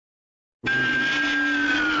To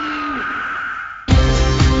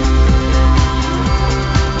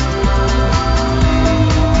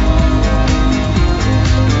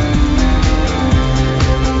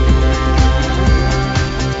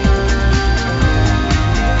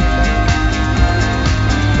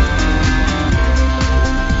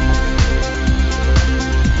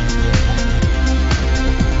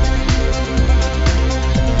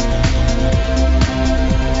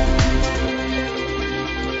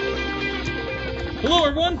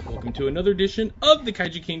another edition of the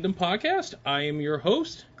Kaiju Kingdom podcast. I am your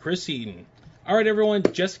host, Chris Eaton. All right, everyone.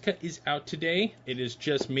 Jessica is out today. It is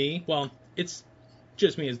just me. Well, it's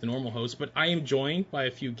just me as the normal host, but I am joined by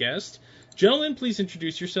a few guests. Gentlemen, please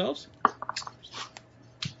introduce yourselves.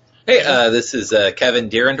 Hey, this is Kevin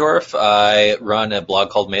Dierendorf. I run a blog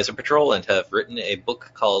called Mesa Patrol and have written a book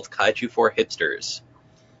called Kaiju for Hipsters.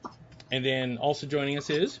 And then also joining us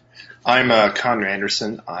is... I'm Connor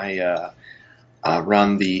Anderson. I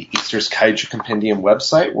run the Easter's Kaiju Compendium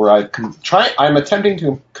website, where I'm attempting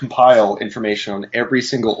to compile information on every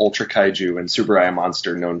single Ultra Kaiju and Super Eye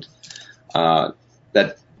monster known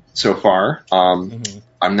that so far. I'm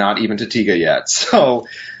not even to Tiga yet, so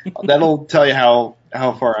that'll tell you how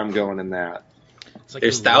far I'm going in that. Like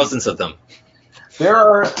there's thousands of them. There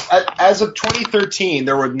are, as of 2013,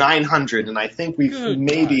 there were 900, and I think we've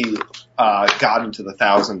maybe gotten to the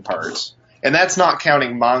 1,000 parts. And that's not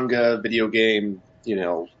counting manga, video game,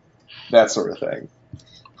 that sort of thing.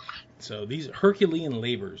 So these Herculean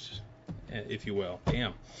labors, if you will.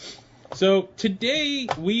 Damn. So today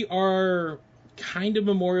we are kind of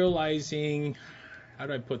memorializing, how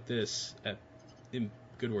do I put this in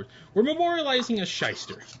good words? We're memorializing a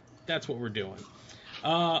shyster. That's what we're doing.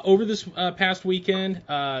 Over this past weekend,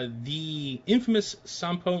 the infamous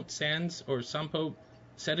Sompote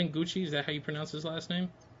Sedenguchi, is that how you pronounce his last name?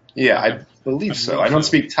 Yeah, I believe so. I don't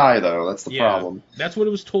speak Thai, though. That's the problem. That's what it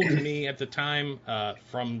was told to me at the time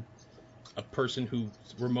from a person who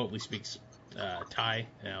remotely speaks Thai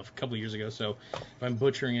a couple of years ago. So if I'm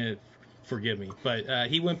butchering it, forgive me. But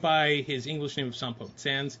he went by his English name of Sompote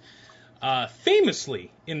Sans.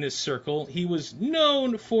 Famously in this circle, he was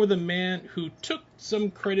known for the man who took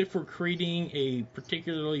some credit for creating a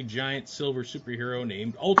particularly giant silver superhero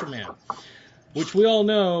named Ultraman, which we all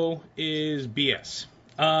know is BS.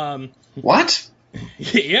 What?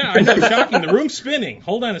 Yeah, I know, shocking. The room's spinning.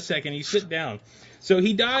 Hold on a second. You sit down. So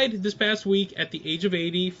he died this past week at the age of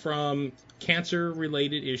 80 from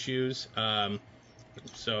cancer-related issues.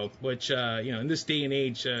 Which in this day and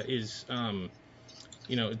age is,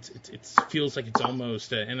 it feels like it's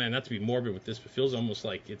almost, and not to be morbid with this, but feels almost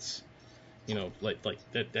like it's,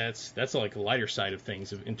 that's like a lighter side of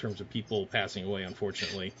things in terms of people passing away,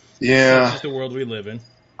 unfortunately. Yeah. That's just the world we live in.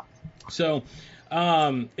 So.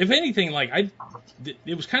 If anything,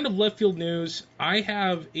 it was kind of left field news. I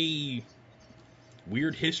have a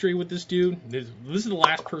weird history with this dude. This is the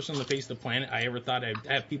last person on the face of the planet I ever thought I'd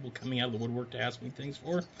have people coming out of the woodwork to ask me things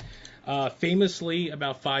for. Famously,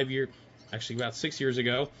 about 6 years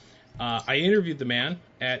ago, I interviewed the man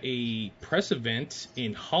at a press event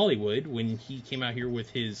in Hollywood when he came out here with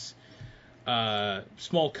his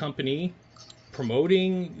small company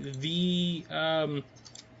promoting the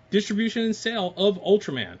distribution and sale of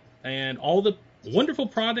Ultraman and all the wonderful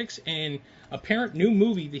products and apparent new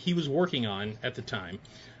movie that he was working on at the time.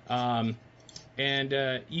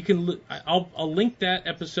 You can I'll link that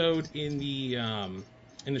episode in the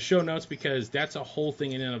show notes because that's a whole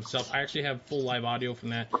thing in and of itself. I actually have full live audio from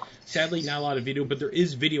that. Sadly, not a lot of video, but there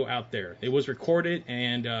is video out there. It was recorded,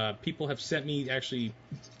 and people have sent me, actually,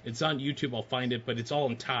 it's on YouTube. I'll find it, but it's all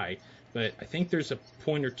in Thai. But I think there's a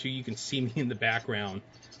point or two you can see me in the background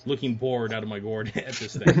looking bored out of my gourd at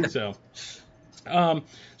this thing. So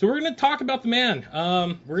we're going to talk about the man.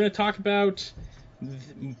 We're going to talk about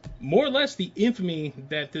more or less the infamy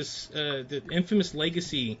that the infamous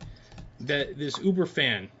legacy that this Uber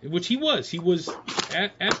fan, which he was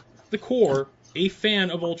at the core a fan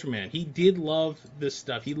of Ultraman. He did love this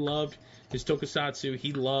stuff. He loved his tokusatsu.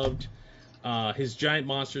 He loved his giant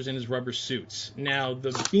monsters and his rubber suits. Now,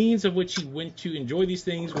 the means of which he went to enjoy these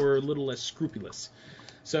things were a little less scrupulous.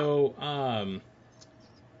 So,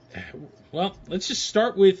 let's just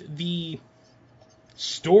start with the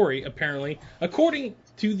story, apparently. According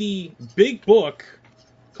to the big book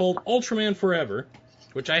called Ultraman Forever,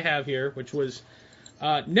 which I have here, which was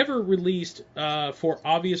never released for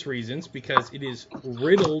obvious reasons, because it is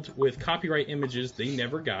riddled with copyright images they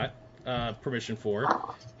never got permission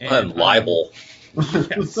for. And libel.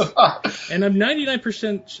 Yes. And I'm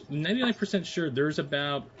 99% sure there's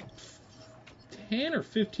about 10 or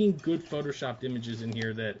 15 good photoshopped images in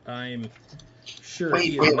here that I'm Sure.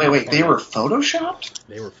 Wait. They were photoshopped?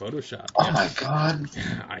 They were photoshopped. Oh my god.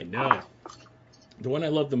 I know. The one I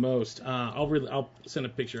love the most, I'll send a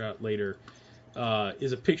picture out later,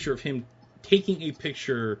 is a picture of him taking a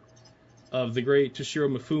picture of the great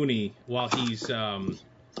Toshiro Mifune while he's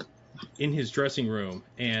in his dressing room,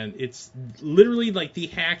 and it's literally like the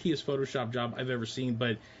hackiest Photoshop job I've ever seen.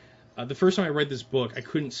 But the first time I read this book, I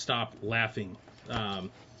couldn't stop laughing,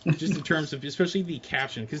 just in terms of especially the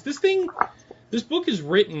caption, because this book is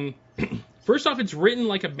written. First off, it's written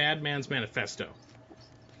like a madman's manifesto,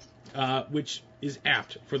 which is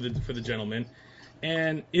apt for the gentleman,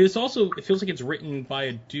 and it feels like it's written by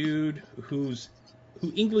a dude who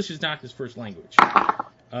English is not his first language.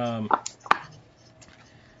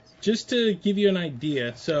 Just to give you an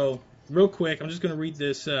idea, so real quick, I'm just going to read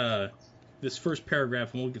this first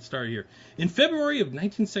paragraph and we'll get started here. In February of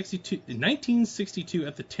 1962,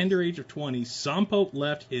 at the tender age of 20, Sompote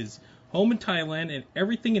left his home in Thailand and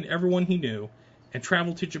everything and everyone he knew and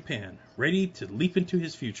traveled to Japan, ready to leap into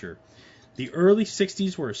his future. The early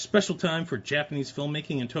 60s were a special time for Japanese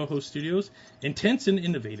filmmaking in Toho Studios, intense and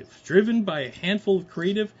innovative, driven by a handful of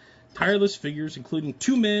creative, tireless figures, including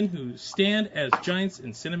two men who stand as giants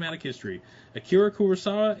in cinematic history, Akira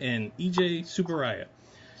Kurosawa and Eiji Tsuburaya.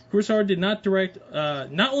 Kurosawa did not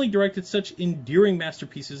only directed such enduring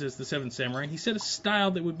masterpieces as The Seven Samurai, he set a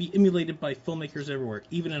style that would be emulated by filmmakers everywhere,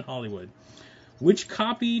 even in Hollywood, which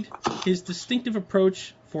copied his distinctive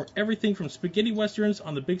approach for everything from spaghetti westerns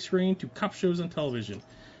on the big screen to cop shows on television.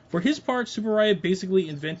 For his part, Tsuburaya basically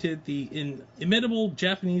invented the inimitable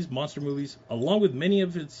Japanese monster movies, along with many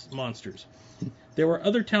of its monsters. There were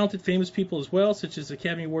other talented, famous people as well, such as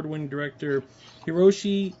Academy Award-winning director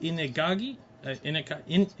Hiroshi Inagaki.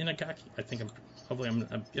 Inagaki. I think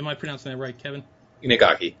am I pronouncing that right, Kevin?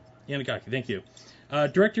 Inagaki, thank you.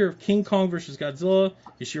 Director of King Kong vs. Godzilla,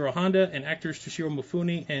 Yoshiro Honda, and actors Toshiro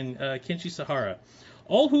Mifune and Kenshi Sahara,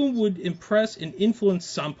 all whom would impress and influence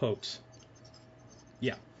Sompote.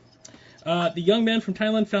 Yeah. The young man from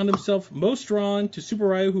Thailand found himself most drawn to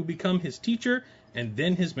Tsuburaya, who would become his teacher and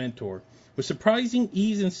then his mentor. With surprising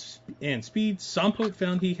ease and speed, Sompote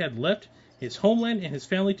found he had left his homeland and his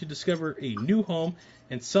family to discover a new home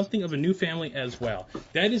and something of a new family as well.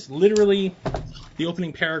 That is literally the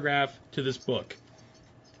opening paragraph to this book.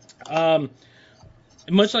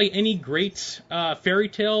 Much like any great fairy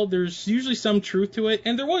tale, there's usually some truth to it,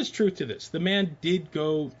 and there was truth to this. The man did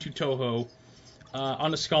go to Toho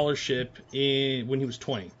on a scholarship when he was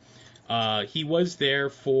 20. He was there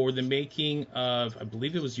for the making of, I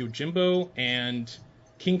believe it was Yojimbo and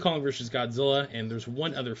King Kong vs. Godzilla, and there's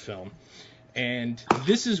one other film. And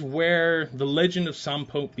this is where the legend of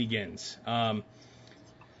Sompote begins. And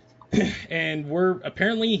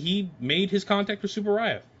apparently he made his contact with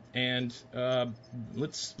Tsuburaya. And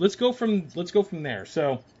let's go from there.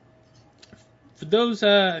 So for those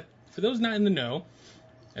not in the know,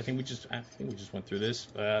 I think we just went through this.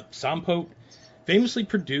 Sompote famously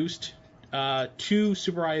produced two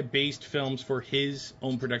Tsuburaya-based films for his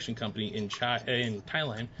own production company in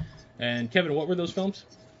Thailand. And Kevin, what were those films?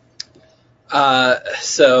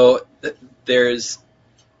 So there's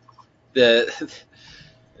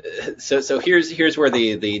so here's where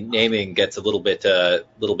the naming gets a little bit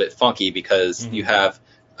funky, because you have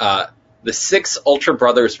the Six Ultra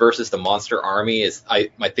Brothers versus the Monster Army is I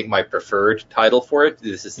think my preferred title for it.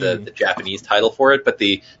 This is the Japanese title for it, but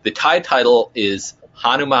the Thai title is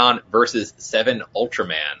Hanuman versus Seven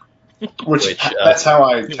Ultraman, which that's how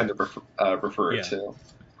I tend to refer it to.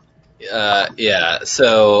 Yeah.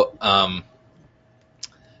 So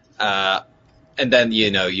and then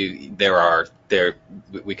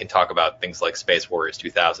we can talk about things like Space Warriors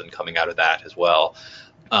 2000 coming out of that as well.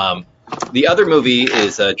 The other movie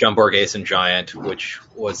is Jump Borghese Giant, which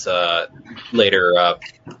was later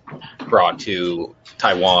brought to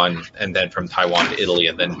Taiwan, and then from Taiwan to Italy,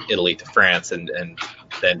 and then Italy to France, and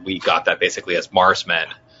then we got that basically as Marsmen.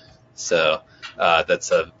 So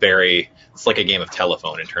it's like a game of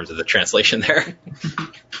telephone in terms of the translation there.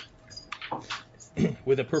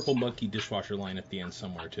 With a purple monkey dishwasher line at the end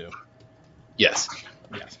somewhere too. Yes.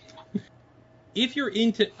 If you're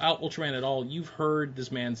into Ultraman at all, you've heard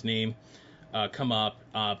this man's name come up,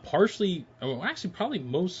 partially, or actually probably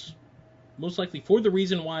most likely for the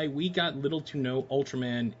reason why we got little to no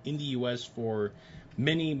Ultraman in the U.S. for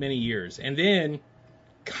many, many years. And then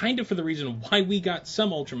kind of for the reason why we got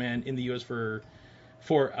some Ultraman in the U.S. for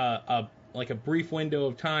a brief window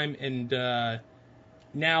of time, and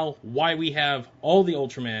now why we have all the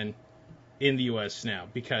Ultraman in the U.S. now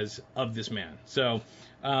because of this man. So,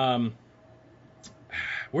 where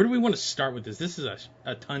do we want to start with this? This is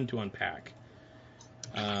a ton to unpack.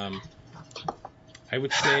 I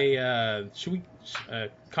would say, should we,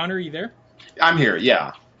 Connor, are you there? I'm here,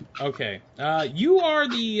 yeah. Okay. You are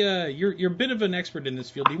you're a bit of an expert in this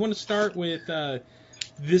field. Do you want to start with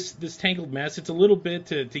this tangled mess? It's a little bit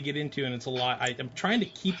to get into, and it's a lot. I'm trying to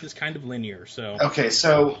keep this kind of linear. So. Okay,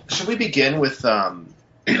 so should we begin with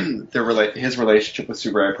his relationship with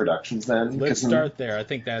Tsuburaya Productions then? Let's start there. I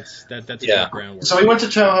think that's a good groundwork. So he went to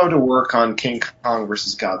Toho to work on King Kong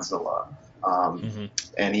versus Godzilla.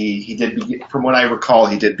 And he did, from what I recall,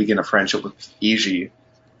 he did begin a friendship with KAIJU.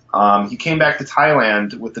 He came back to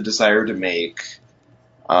Thailand with the desire to make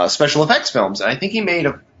special effects films, and I think he made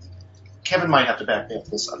Kevin might have to back me up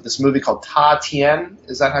this movie called Ta Tien.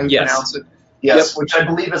 Is that how you pronounce it? Yes, which I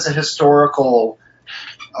believe is a historical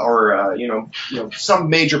or some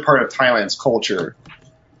major part of Thailand's culture.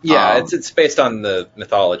 Yeah, it's based on the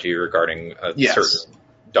mythology regarding a certain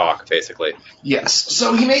dock, basically. Yes.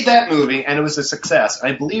 So he made that movie, and it was a success.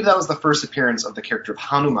 I believe that was the first appearance of the character of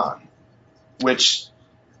Hanuman, which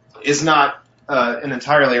is not an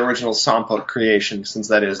entirely original Sompote creation, since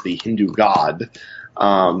that is the Hindu god.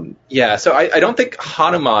 So I don't think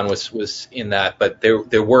Hanuman was in that, but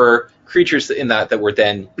there were creatures in that were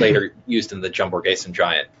then later used in the Jumborgesen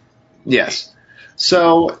giant. Yes.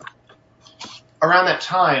 So around that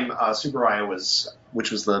time, Tsuburaya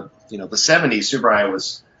which was the 70s, Tsuburaya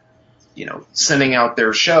was, sending out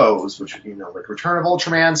their shows, which, like Return of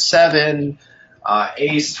Ultraman 7,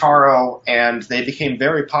 Ace, Taro, and they became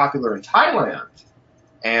very popular in Thailand.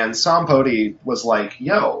 And Sompote was like,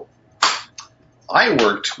 yo, I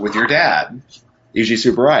worked with your dad, Eiji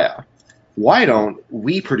Tsuburaya. Why don't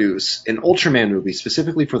we produce an Ultraman movie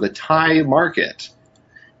specifically for the Thai market?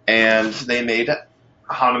 And they made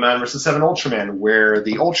Hanuman vs. 7 Ultraman, where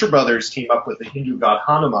the Ultra Brothers team up with the Hindu god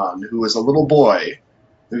Hanuman, who is a little boy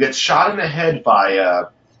who gets shot in the head by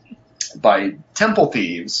temple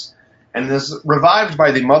thieves, and is revived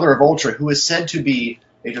by the mother of Ultra, who is said to be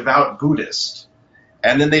a devout Buddhist.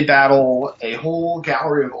 And then they battle a whole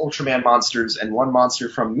gallery of Ultraman monsters and one monster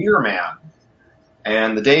from Mirror Man.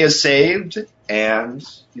 And the day is saved, and,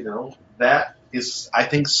 that is, I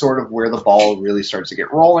think, sort of where the ball really starts to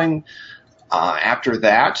get rolling. After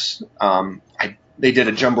that, they did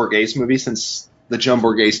a Jumborgese movie, since the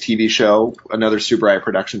Jumborgese TV show, another Tsuburaya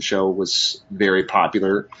production show, was very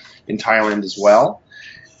popular in Thailand as well.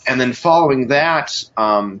 And then following that,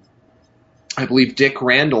 I believe Dick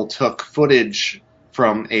Randall took footage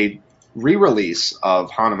from a re-release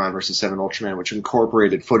of Hanuman vs. 7 Ultraman, which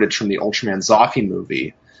incorporated footage from the Ultraman Zoffy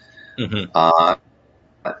movie. Which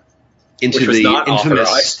was not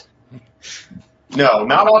authorized. No,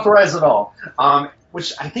 not authorized at all.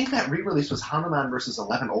 Which I think that re-release was Hanuman vs.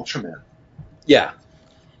 11 Ultraman. Yeah.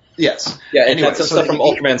 Yes. Yeah, and that's some stuff from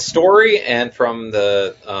Ultraman Story and from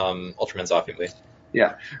the Ultraman Zoffy movie.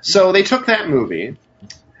 Yeah. So they took that movie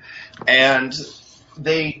and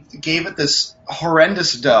they gave it this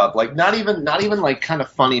horrendous dub, like not even like kind of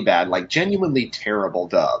funny bad, like genuinely terrible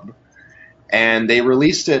dub. And they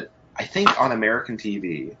released it, I think, on American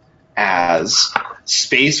TV as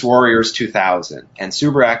Space Warriors 2000. And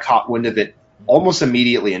Tsuburaya caught wind of it almost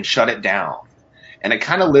immediately and shut it down. And it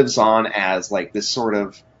kind of lives on as like this sort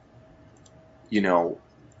of,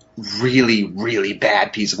 really, really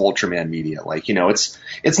bad piece of Ultraman media. Like,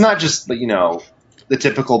 it's not just, the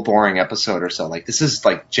typical boring episode or so. Like, this is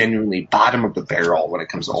like genuinely bottom of the barrel when it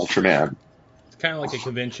comes to Ultraman. It's kind of like a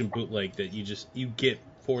convention bootleg that you get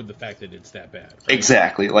for the fact that it's that bad. Right?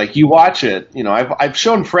 Exactly. Like, you watch it, I've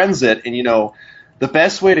shown friends it, and the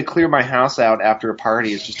best way to clear my house out after a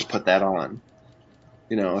party is just to put that on.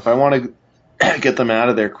 If I want to get them out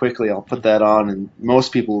of there quickly, I'll put that on, and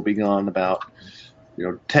most people will be gone about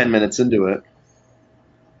 10 minutes into it.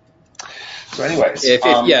 So anyways.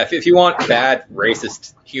 If you want bad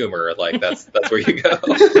racist humor, like that's where you go.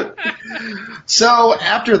 So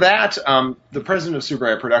after that, the president of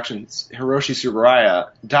Tsuburaya Productions, Hiroshi Tsuburaya,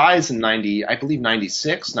 dies in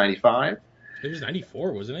 96, 95. It was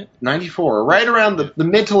 94, wasn't it? 94, right around the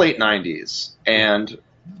mid to late 90s. And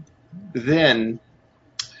then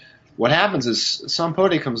what happens is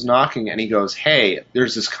Sompote comes knocking and he goes, hey,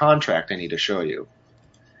 there's this contract I need to show you.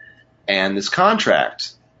 And this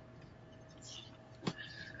contract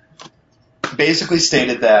basically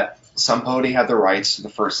stated that Sompote had the rights to the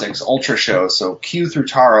first 6 Ultra shows, so Q through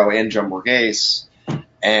Taro and Jumborgese,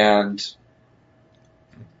 and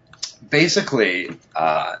basically,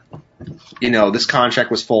 this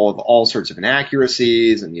contract was full of all sorts of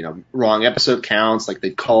inaccuracies and, wrong episode counts, like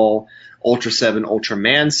they'd call Ultra 7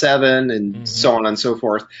 Ultraman 7 and so on and so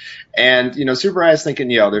forth. And, Tsuburaya's thinking,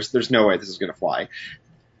 there's no way this is going to fly.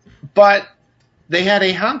 But they had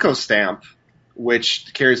a Hanko stamp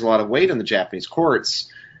which carries a lot of weight in the Japanese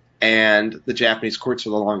courts. And the Japanese courts for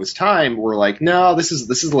the longest time were like, no, this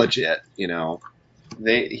is legit, you know.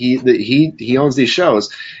 He owns these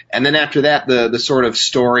shows. And then after that, the sort of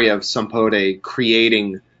story of Sompote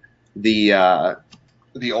creating the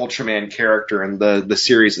Ultraman character and the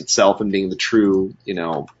series itself and being the true, you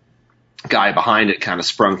know, guy behind it kind of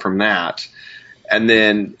sprung from that. And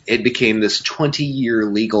then it became this 20-year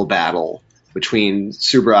legal battle between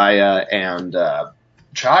Tsuburaya and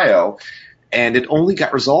Chayo, and it only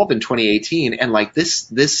got resolved in 2018. And like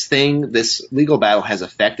this legal battle has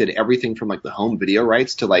affected everything from like the home video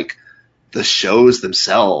rights to like the shows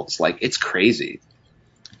themselves. Like, it's crazy.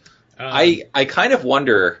 I kind of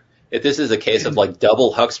wonder if this is a case of like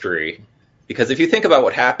double huckstery, because if you think about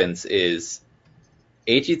what happens is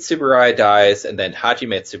Eiji Tsuburaya dies, and then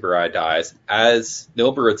Hajime Tsuburaya dies. As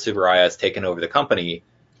Noboru Tsuburaya has taken over the company,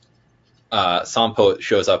 Sompote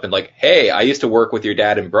shows up and like, hey, I used to work with your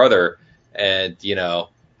dad and brother, and, you know,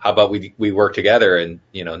 how about we work together? And,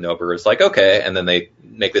 you know, Noboru's like, okay, and then they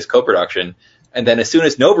make this co-production. And then as soon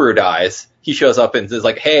as Noboru dies, he shows up and is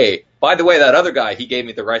like, hey, by the way, that other guy, he gave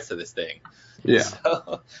me the rights to this thing. Yeah.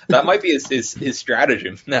 So that might be his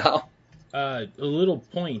stratagem now. A little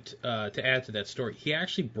point to add to that story. He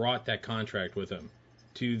actually brought that contract with him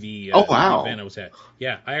to the event I was at.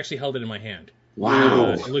 Yeah, I actually held it in my hand.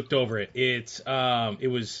 Wow. I looked over it. It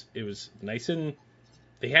was nice, and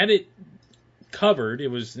they had it covered.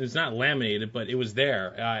 It's not laminated, but it was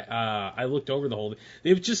there. I looked over the whole.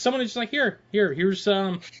 It was just someone just like, here's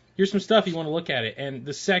some stuff, you want to look at it. And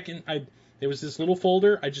the second there was this little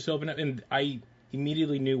folder, I just opened it and I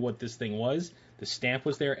immediately knew what this thing was. The stamp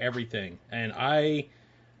was there, everything, and I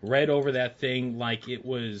read over that thing like it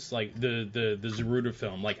was like the Zaruda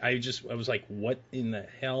film. Like I was like, what in the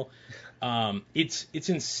hell? It's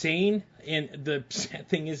insane, and the sad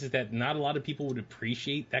thing is that not a lot of people would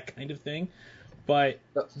appreciate that kind of thing. But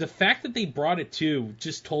the fact that they brought it to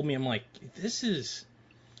just told me, I'm like,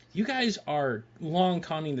 you guys are long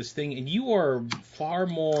conning this thing, and you are far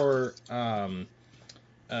more.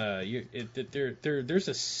 There's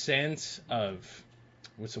a sense of,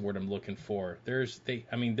 what's the word I'm looking for? They're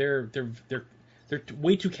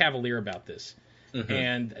way too cavalier about this. Mm-hmm.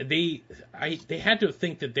 And they had to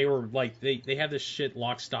think that they were like they had this shit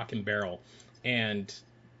lock, stock, and barrel. And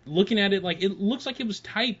looking at it, like, it looks like it was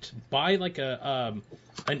typed by like an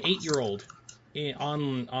 8-year-old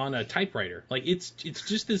on a typewriter. Like it's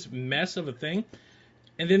just this mess of a thing.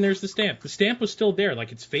 And then there's the stamp. The stamp was still there,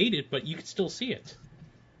 like it's faded, but you could still see it.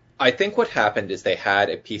 I think what happened is they had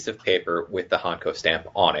a piece of paper with the Hanko stamp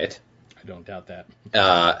on it. I don't doubt that.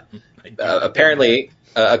 Apparently,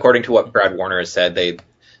 according to what Brad Warner has said,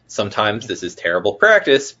 sometimes this is terrible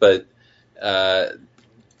practice, but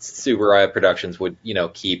Tsuburaya Productions would,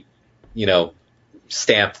 keep,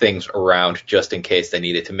 stamp things around just in case they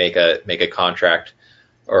needed to make a contract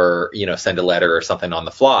or, send a letter or something on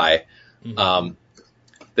the fly. Mm-hmm.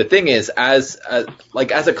 The thing is, as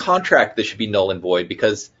a contract, this should be null and void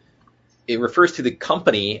because it refers to the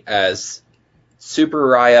company as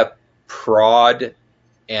Tsuburaya Prod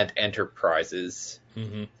and Enterprises,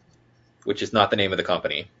 mm-hmm. which is not the name of the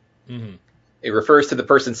company. Mm-hmm. It refers to the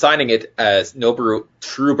person signing it as Noboru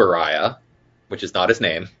Tsuburaya, which is not his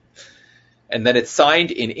name. And then it's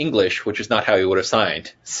signed in English, which is not how he would have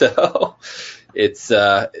signed. So it's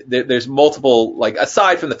there's multiple, like,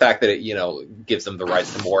 aside from the fact that it gives them the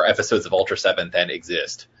rights to more episodes of Ultra 7 than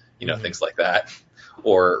exist, mm-hmm. things like that,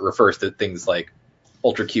 or refers to things like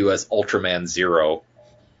Ultra Q as Ultraman Zero.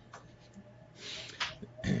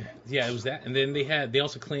 Yeah, it was that, and then they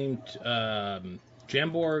also claimed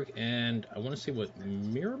Jamborg and I want to say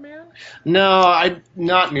Mirror Man. No,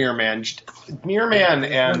 not Mirror Man. Mirror Man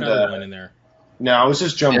and another one in there. No, it was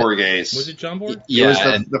just Jumborg Ace. Was it Jumborg? Yeah, it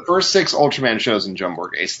was the first 6 Ultraman shows in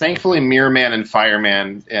Jumborg Ace. Thankfully, Mirror Man and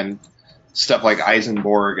Fireman and stuff like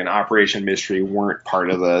Eisenborg and Operation Mystery weren't part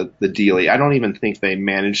of the dealie. I don't even think they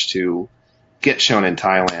managed to get shown in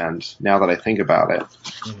Thailand, now that I think about it.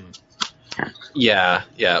 Mm-hmm. Yeah.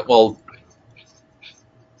 Well,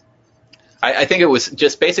 I think it was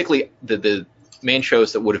just basically the main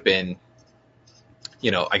shows that would have been,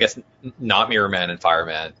 I guess not Mirror Man and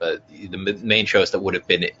Fireman, but the main shows that would have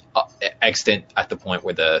been extant at the point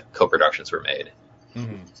where the co-productions were made.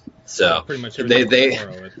 Mm-hmm. So pretty much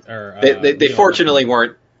they fortunately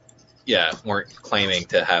weren't claiming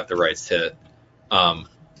to have the rights to,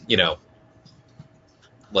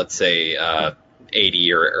 let's say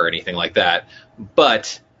 80 or anything like that.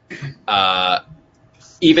 But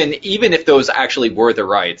even if those actually were the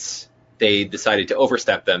rights, they decided to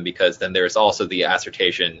overstep them because then there's also the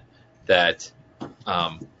assertion that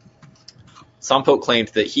Sompote claimed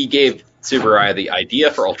that he gave Tsuburaya the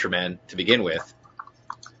idea for Ultraman to begin with,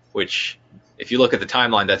 which, if you look at the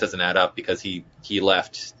timeline, that doesn't add up because he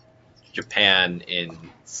left Japan in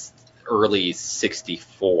early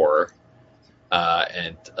 '64,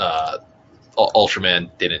 and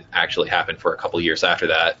Ultraman didn't actually happen for a couple years after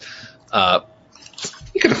that.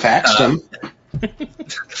 You could have faxed him.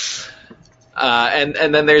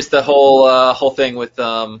 And then there's the whole thing with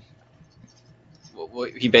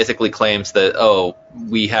he basically claims that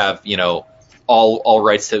we have all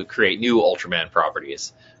rights to create new Ultraman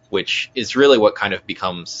properties, which is really what kind of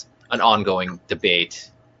becomes an ongoing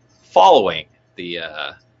debate following the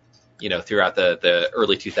throughout the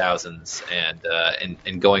early 2000s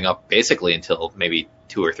and going up basically until maybe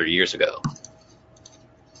 2 or 3 years ago.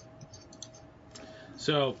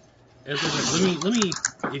 So, as I said, let me,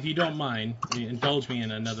 if you don't mind, indulge me in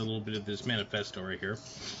another little bit of this manifesto right here,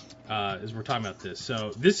 as we're talking about this.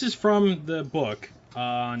 So, this is from the book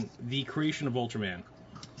on the creation of Ultraman.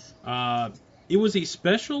 It was a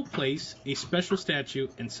special place, a special statue,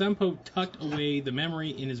 and Sompote tucked away the memory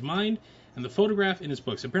in his mind and the photograph in his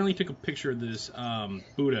books. Apparently, he took a picture of this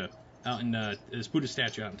Buddha out in this Buddha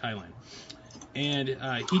statue out in Thailand. And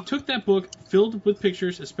he took that book filled with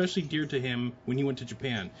pictures especially dear to him when he went to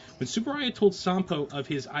Japan. When Tsuburaya told Sompote of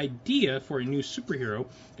his idea for a new superhero,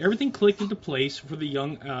 everything clicked into place for the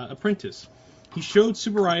young apprentice. He showed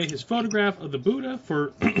Tsuburaya his photograph of the Buddha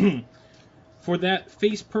for that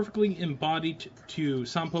face perfectly embodied to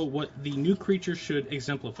Sompote what the new creature should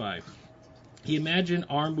exemplify. He imagined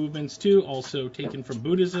arm movements too, also taken from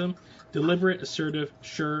Buddhism, deliberate, assertive,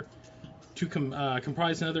 sure, to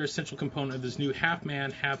comprise another essential component of this new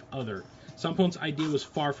half-man, half-other. Sompote's idea was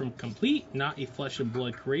far from complete, not a flesh and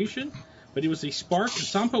blood creation, but it was a spark, and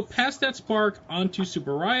Sompote passed that spark on to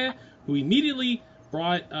Tsuburaya, who immediately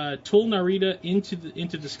brought Tool Narita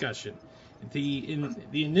into discussion. The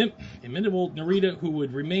inimitable Narita, who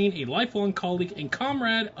would remain a lifelong colleague and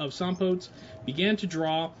comrade of Sompote's, began to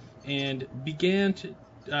draw and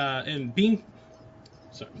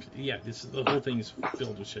So, yeah, the whole thing is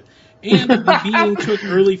filled with shit. And the being took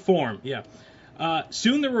early form. Yeah.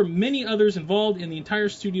 Soon there were many others involved, and the entire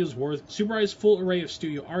studio's worth. Tsuburaya's full array of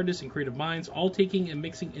studio artists and creative minds, all taking and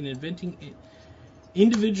mixing and inventing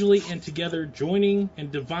individually and together, joining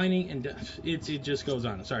and divining, and it just goes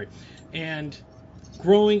on. Sorry. And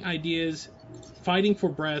growing ideas, fighting for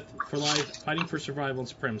breath, for life, fighting for survival and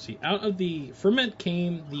supremacy. Out of the ferment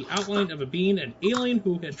came the outline of a being, an alien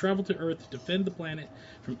who had traveled to Earth to defend the planet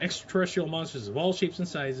from extraterrestrial monsters of all shapes and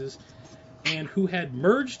sizes, and who had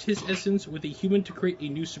merged his essence with a human to create a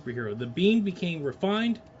new superhero. The being became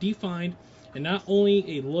refined, defined, and not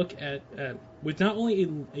only a look with not only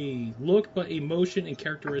a look, but a motion and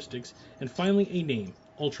characteristics, and finally a name,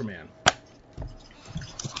 Ultraman.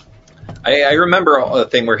 I remember a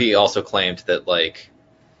thing where he also claimed that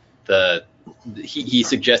he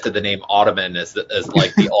suggested the name Ottoman as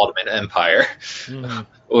like the Ottoman Empire,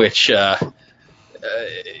 which that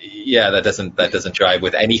doesn't jive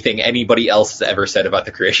with anything anybody else has ever said about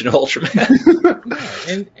the creation of Ultraman.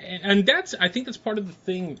 No, and I think that's part of the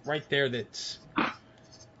thing right there. That's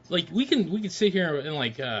like we can sit here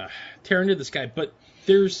and tear into this guy, but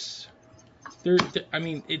it's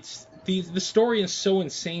the story is so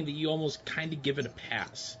insane that you almost kind of give it a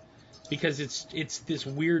pass, because it's this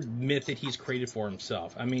weird myth that he's created for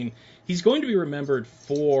himself. I mean, he's going to be remembered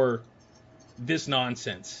for this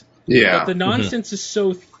nonsense. Yeah. But the nonsense is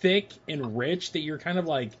so thick and rich that you're kind of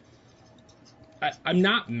like, I'm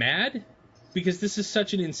not mad, because this is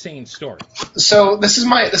such an insane story. So this is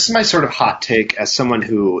my sort of hot take as someone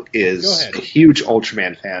who is a huge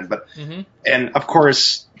Ultraman fan, but and of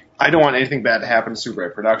course I don't want anything bad to happen to Super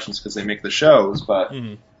 8 Productions because they make the shows, but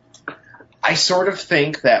I sort of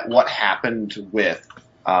think that what happened with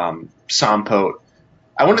Sompote,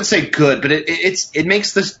 I wouldn't say good, but it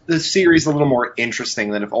makes the series a little more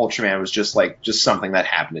interesting than if Ultraman was just something that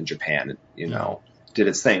happened in Japan and did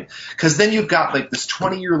its thing. Because then you've got this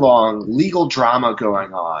 20-year-long legal drama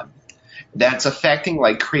going on that's affecting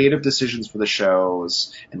creative decisions for the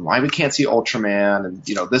shows and why we can't see Ultraman and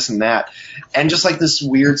this and that, and just this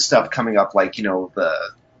weird stuff coming up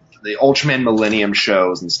the Ultraman Millennium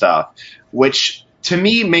shows and stuff, which to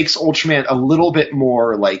me makes Ultraman a little bit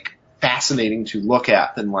more fascinating to look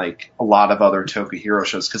at than a lot of other Tokuhiro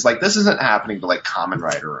shows, because this isn't happening to Kamen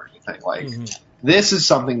Rider or anything. This is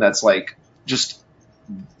something that's just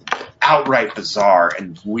outright bizarre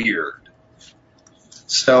and weird.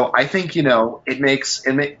 So I think,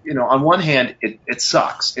 on one hand, it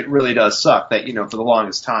sucks. It really does suck that, for the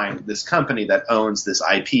longest time, this company that owns this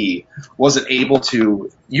IP wasn't able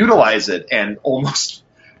to utilize it and almost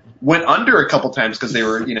went under a couple times because they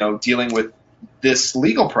were, dealing with this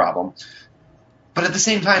legal problem. But at the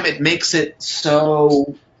same time, it makes it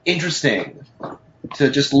so interesting to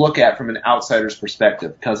just look at from an outsider's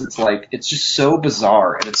perspective, because it's just so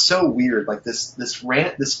bizarre and it's so weird. Like this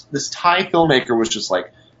Thai filmmaker was just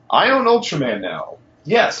like, I own Ultraman now.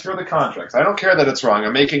 Yes, here are the contracts. I don't care that it's wrong.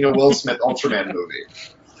 I'm making a Will Smith Ultraman movie.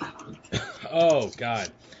 Oh, God.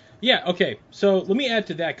 Yeah, okay. So let me add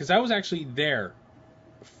to that, because I was actually there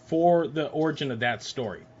for the origin of that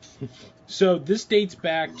story. So this dates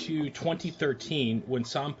back to 2013 when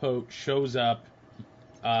Sompote shows up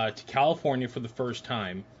to California for the first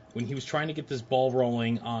time, when he was trying to get this ball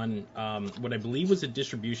rolling on what I believe was a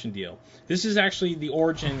distribution deal. This is actually the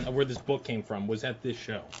origin of where this book came from, was at this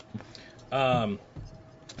show.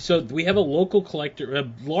 So we have a local collector, a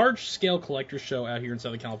large-scale collector show out here in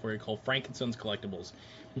Southern California called Frank & Sons Collectibles.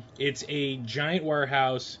 It's a giant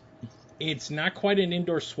warehouse. It's not quite an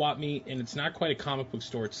indoor swap meet, and it's not quite a comic book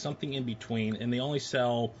store. It's something in between, and they only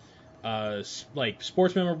sell like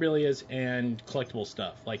sports memorabilia and collectible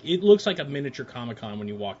stuff. Like, it looks like a miniature Comic-Con when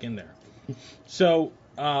you walk in there. So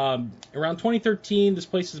around 2013, this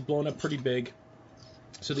place is blown up pretty big.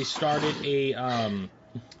 So they started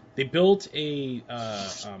they built an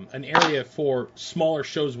area for smaller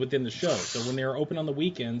shows within the show. So when they were open on the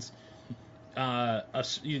weekends,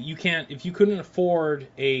 you can't, if you couldn't afford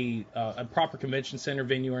a proper convention center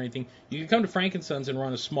venue or anything, you could come to Frank & Sons and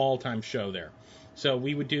run a small time show there. So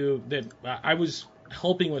we would do that. I was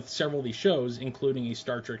helping with several of these shows, including a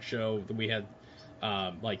Star Trek show that we had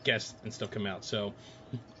like guests and stuff come out. So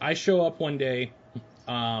I show up one day.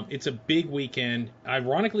 It's a big weekend.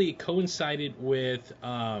 Ironically, it coincided with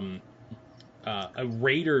a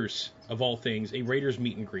Raiders, of all things, a Raiders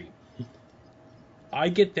meet and greet. I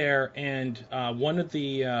get there, and one of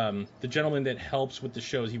the gentlemen that helps with the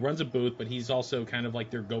shows, he runs a booth, but he's also kind of like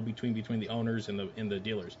their go-between between the owners and the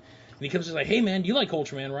dealers. And he comes and like, "Hey man, you like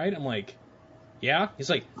Ultraman, right?" I'm like, "Yeah." He's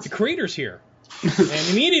like, "The creator's here." And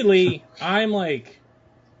immediately I'm like,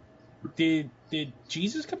 Did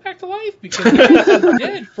Jesus come back to life? Because he's been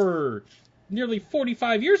dead for nearly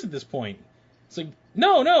 45 years at this point. It's like,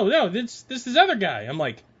 no, this other guy. I'm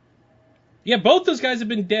like, yeah, both those guys have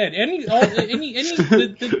been dead.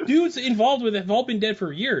 The dudes involved with it have all been dead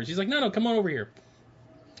for years. He's like, no, come on over here.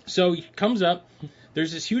 So he comes up.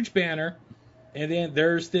 There's this huge banner, and then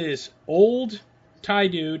there's this old Thai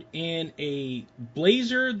dude in a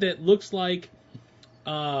blazer that looks like,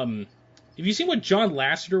 have you seen what John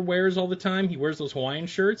Lasseter wears all the time? He wears those Hawaiian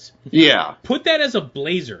shirts. Yeah. Put that as a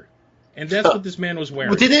blazer, and that's what this man was wearing.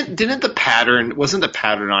 Well, didn't the pattern, wasn't the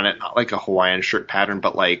pattern on it not like a Hawaiian shirt pattern,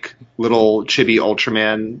 but like little chibi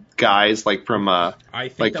Ultraman guys, like from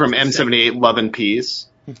M78 Love and Peace?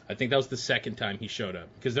 I think that was the second time he showed up,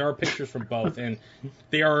 because there are pictures from both, and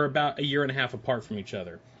they are about a year and a half apart from each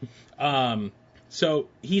other. So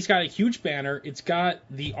he's got a huge banner. It's got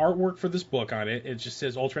the artwork for this book on it. It just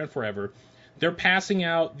says Ultraman Forever. They're passing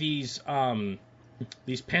out these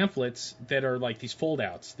pamphlets that are like these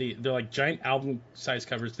foldouts. They're like giant album size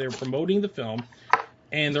covers. They're promoting the film,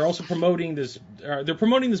 and they're also promoting this. They're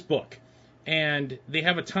promoting this book, and they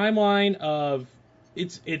have a timeline of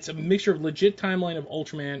it's a mixture of legit timeline of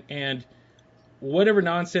Ultraman and whatever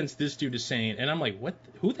nonsense this dude is saying. And I'm like, what?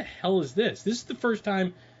 Who the hell is this? This is the first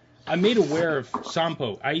time I'm made aware of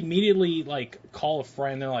Sompo. I immediately call a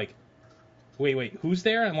friend. They're like, wait, who's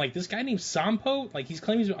there? I'm like, this guy named Sompo? Like, he's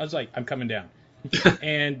claiming. I was like, I'm coming down.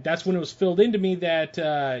 And that's when it was filled into me that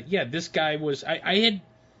this guy was. I had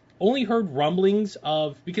only heard rumblings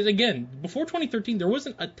of, because again, before 2013, there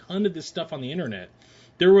wasn't a ton of this stuff on the internet.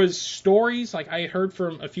 There was stories, like I heard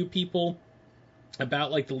from a few people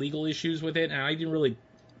about like the legal issues with it, and I didn't really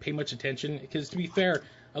pay much attention, because to be fair,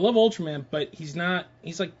 I love Ultraman, but he's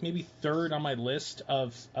like maybe third on my list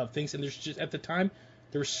of things, and there's just, at the time,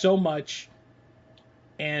 there was so much,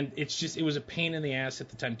 and it was a pain in the ass at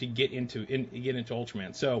the time to get into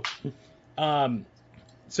Ultraman. So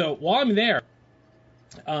while I'm there,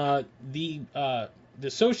 the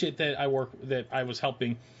associate that I was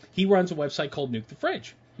helping, he runs a website called Nuke the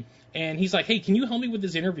Fridge. And he's like, hey, can you help me with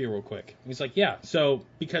this interview real quick? And he's like, yeah. So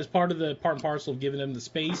because part and parcel of giving him the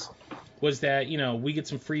space was that, we get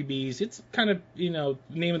some freebies. It's kind of,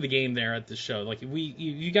 name of the game there at the show. Like,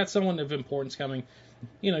 you got someone of importance coming,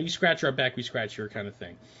 you scratch our back, we scratch your kind of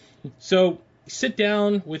thing. So sit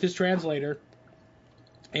down with his translator,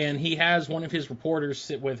 and he has one of his reporters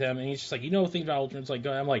sit with him, and he's just like, things about Ultraman. It's like,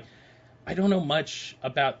 I'm like, I don't know much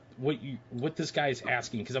about what this guy is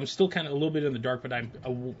asking, because I'm still kind of a little bit in the dark, but I'm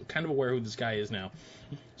kind of aware who this guy is now.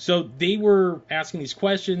 So they were asking these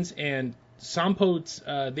questions, and Sompote's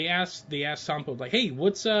they asked Sompote like, hey,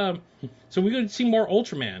 what's so we're going to see more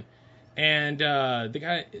Ultraman, and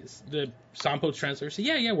the Sompote's translator said,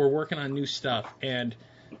 yeah, we're working on new stuff, and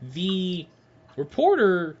the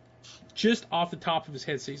reporter just off the top of his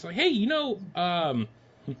head says, he's like, hey,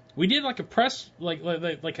 we did like a press like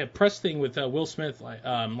a press thing with Will Smith, like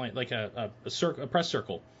a press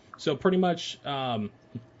circle. So pretty much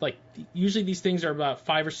like usually these things are about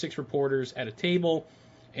 5 or 6 reporters at a table,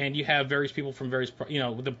 and you have various people from various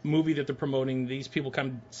the movie that they're promoting. These people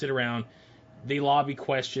come sit around, they lobby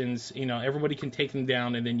questions. Everybody can take them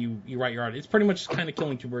down, and then you write your art. It's pretty much kind of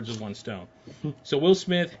killing 2 birds with 1 stone. So Will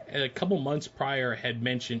Smith a couple months prior had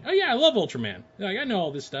mentioned, oh yeah, I love Ultraman. Like, I know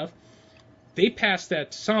all this stuff. They passed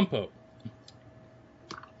that to Sompote.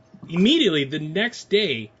 Immediately, the next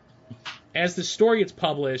day, as the story gets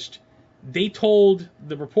published, they told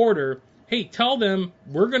the reporter, hey, tell them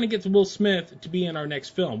we're going to get Will Smith to be in our next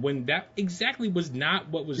film, when that exactly was not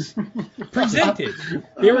what was presented.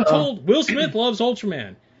 They were told Will Smith loves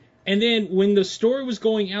Ultraman. And then when the story was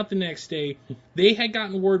going out the next day, they had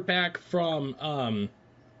gotten word back from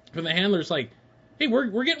the handlers like, hey,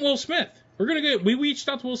 we're getting Will Smith. We reached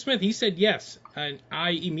out to Will Smith. He said yes. And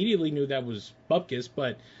I immediately knew that was bupkis,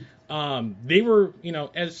 but they were,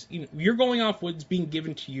 you're going off what's being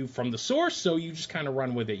given to you from the source, so you just kind of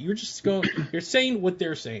run with it. You're saying what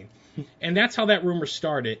they're saying. And that's how that rumor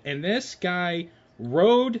started. And this guy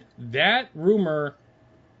rode that rumor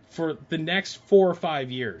for the next 4 or 5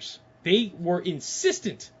 years. They were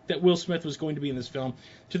insistent that Will Smith was going to be in this film,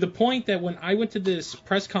 to the point that when I went to this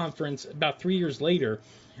press conference about 3 years later,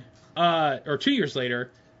 or 2 years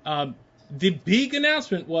later, the big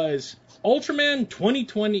announcement was Ultraman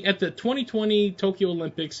 2020 at the 2020 Tokyo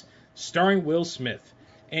Olympics, starring Will Smith.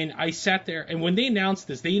 And I sat there, and when they announced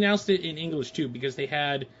this, they announced it in English too, because they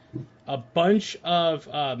had a bunch of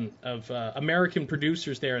American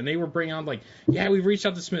producers there, and they were bringing on like, yeah, we've reached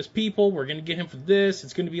out to Smith's people, we're going to get him for this,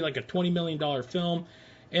 it's going to be like a $20 million film.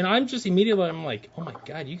 And I'm just immediately, I'm like, oh my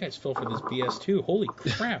God, you guys fell for this BS too. Holy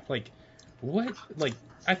crap. Like, what? Like,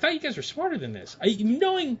 I thought you guys were smarter than this.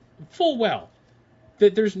 Knowing full well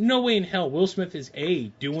that there's no way in hell Will Smith is A,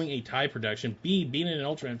 doing a Thai production, B, being in an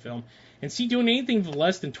Ultraman film, and C, doing anything for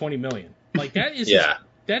less than $20 million. Like, that is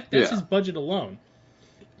that's his budget alone.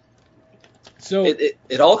 So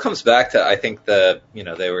it all comes back to, I think, there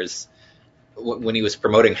was, when he was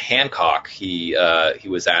promoting Hancock, he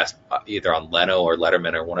was asked either on Leno or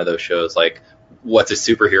Letterman or one of those shows, like, what's a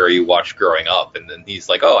superhero you watched growing up? And then he's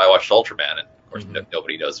like, oh, I watched Ultraman. And of course,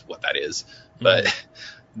 nobody knows what that is. But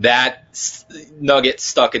that nugget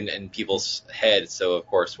stuck in people's heads. So, of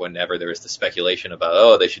course, whenever there was the speculation about,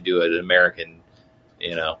 oh, they should do an American,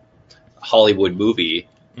 Hollywood movie,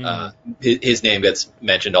 his name gets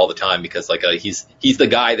mentioned all the time, because like he's the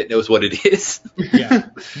guy that knows what it is. Yeah,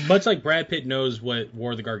 much like Brad Pitt knows what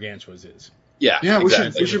War of the Gargantuas is. Yeah,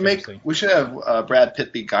 exactly. We should have Brad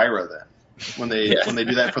Pitt be Gyra then when they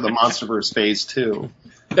do that for the MonsterVerse Phase 2.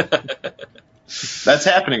 That's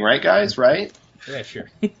happening, right, guys? Right? Yeah, sure.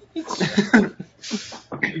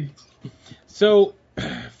 So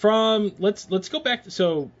let's go back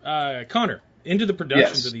to Connor, into the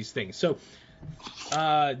productions of these things. So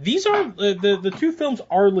these are the 2 films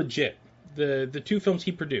are legit. The 2 films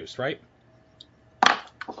he produced, right?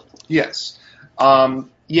 Yes.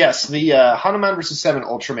 Yes, the Hanuman vs. 7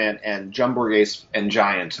 Ultraman and Jumbo Ace and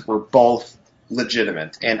Giant were both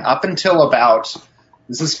legitimate. And up until about,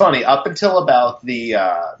 this is funny, up until about the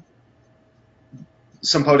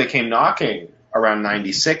Sompote Came Knocking around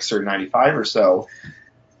 96 or 95 or so,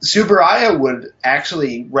 Tsuburaya would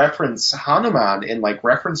actually reference Hanuman in like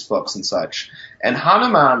reference books and such. And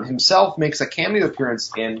Hanuman himself makes a cameo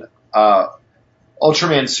appearance in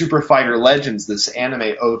Ultraman Super Fighter Legends, this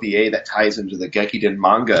anime OVA that ties into the Gekiden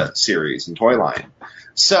manga series and toy line.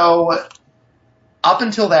 So up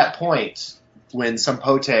until that point, when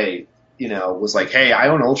Sompote, was like, hey, I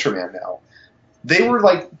own Ultraman now, they were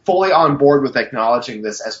like fully on board with acknowledging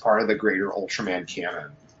this as part of the greater Ultraman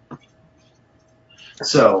canon.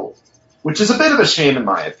 So, which is a bit of a shame in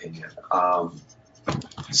my opinion.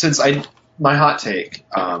 My hot take,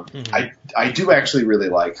 I do actually really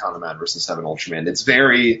like Hanuman vs. 7 Ultraman.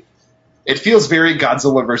 It feels very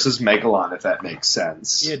Godzilla vs. Megalon, if that makes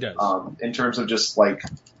sense. Yeah, it does. In terms of just like,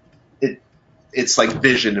 it's like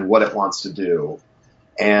vision and what it wants to do.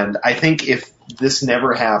 And I think if this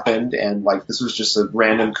never happened and like this was just a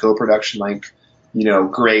random co-production like,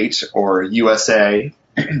 Great or USA,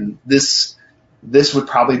 this would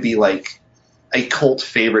probably be like a cult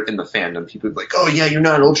favorite in the fandom. People would be like, oh yeah, you're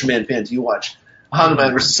not an Ultraman fan, do you watch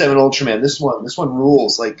Hanuman versus 7 Ultraman. This one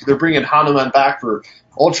rules. Like, they're bringing Hanuman back for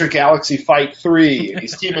Ultra Galaxy Fight 3, and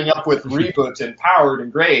he's teaming up with Reboot and Powered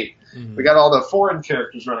and Great. We got all the foreign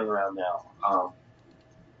characters running around now.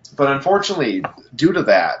 But unfortunately, due to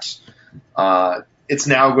that, it's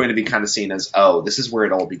now going to be kind of seen as, this is where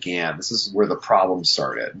it all began. This is where the problem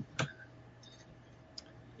started.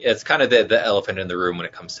 Yeah, it's kind of the elephant in the room when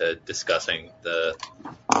it comes to discussing the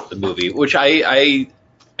movie, which I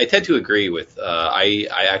tend to agree with.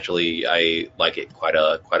 I like it quite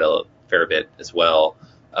a fair bit as well.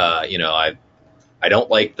 I don't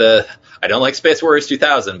like Space Warriors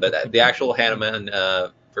 2000, but the actual Hanuman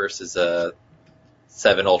versus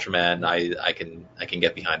 7 Ultraman, I can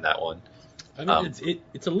get behind that one. I mean,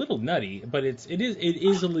 it's a little nutty, but it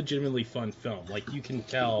is a legitimately fun film. Like, you can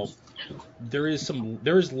tell there is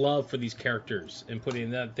love for these characters, and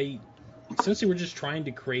putting that since they were just trying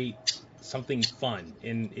to create something fun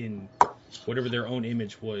in whatever their own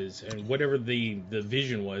image was and whatever the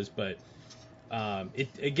vision was. But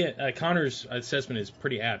Connor's assessment is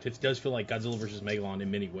pretty apt. It does feel like Godzilla vs. Megalon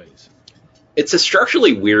in many ways. It's a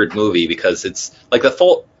structurally weird movie because it's like the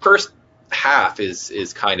full first half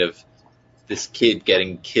is kind of this kid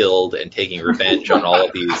getting killed and taking revenge on all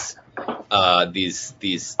of these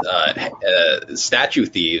statue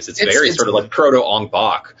thieves. It's very sort of like proto Ong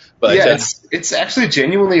Bak, but yeah, it's actually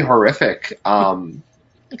genuinely horrific.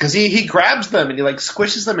 Because he grabs them and he like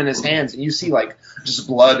squishes them in his hands, and you see like just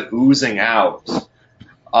blood oozing out.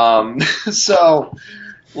 So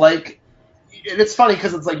like, it's funny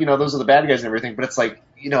because it's like, those are the bad guys and everything, but it's like,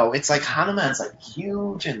 it's like Hanuman's like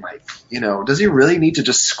huge and like, does he really need to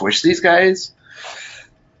just squish these guys?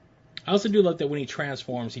 I also do like that when he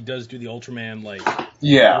transforms, he does do the Ultraman like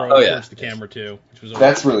towards the camera too, which was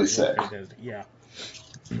that's really sick. Yeah.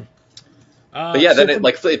 But yeah, then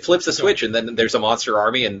it flips a switch, and then there's a monster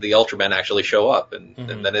army, and the Ultramen actually show up, and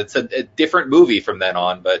then it's a different movie from then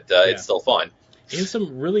on, but it's still fun. And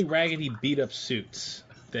some really raggedy, beat-up suits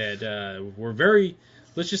that were very,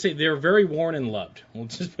 let's just say, they're very worn and loved. We'll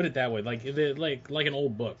just put it that way, like an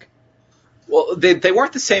old book. Well, they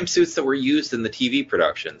weren't the same suits that were used in the TV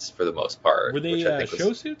productions for the most part. Were they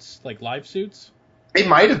show suits, like live suits? They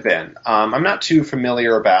might have been. I'm not too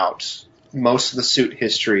familiar about most of the suit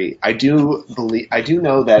history. I do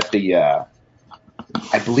know that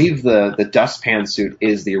I believe the dustpan suit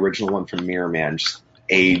is the original one from Mirror Man, just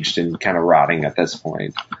aged and kind of rotting at this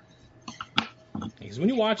point. Because when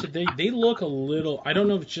you watch it, they look a little. I don't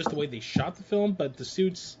know if it's just the way they shot the film, but the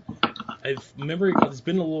suits. It's been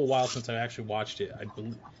a little while since I actually watched it. I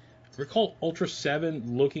recall Ultra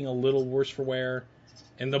 7 looking a little worse for wear,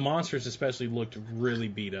 and the monsters especially looked really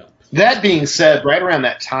beat up. That being said, right around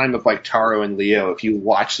that time of like Taro and Leo, if you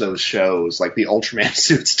watch those shows, like the Ultraman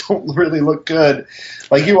suits don't really look good.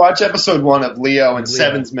 Like you watch episode 1 of Leo and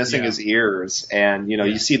Seven's missing his ears, and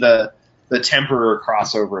you see the Temperor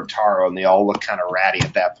crossover of Taro, and they all look kind of ratty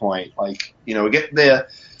at that point. Like, get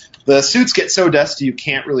the suits get so dusty you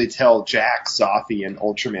can't really tell Jack, Zophy, and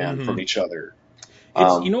Ultraman from each other.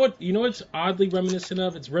 You know what it's oddly reminiscent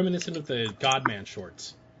of? It's reminiscent of the Godman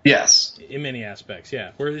shorts. Yes. In many aspects,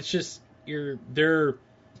 yeah. Where it's just they're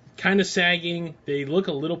kind of sagging. They look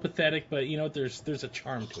a little pathetic, but there's a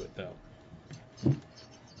charm to it though.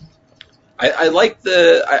 I like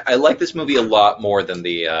this movie a lot more than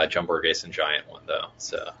the Jump Orgasm Giant one though.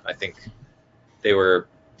 So I think they were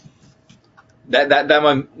that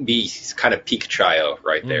might be kind of peak Chayo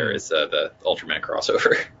right there is the Ultraman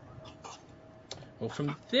crossover. Well,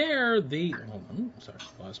 from there,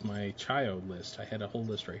 lost my Chayo list. I had a whole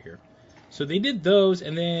list right here. So they did those,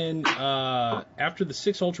 and then after the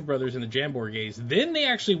 6 Ultra Brothers and the Jamborgays, then they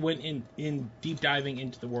actually went in deep diving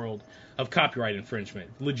into the world of copyright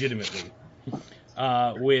infringement, legitimately,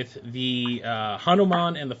 with the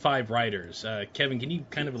Hanuman and the 5 Riders. Kevin, can you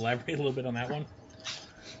kind of elaborate a little bit on that one?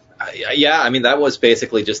 Yeah, I mean, that was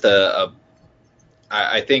basically just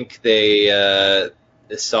I think they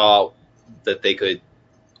saw that they could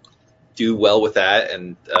do well with that,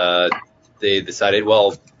 and they decided,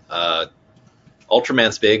 well,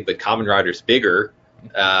 Ultraman's big, but Kamen Rider's bigger,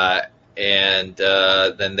 and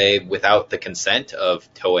then they, without the consent of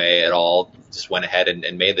Toei at all, just went ahead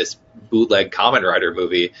and made this bootleg Kamen Rider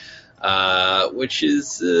movie, which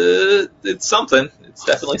is it's something. It's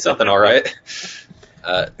definitely something, all right.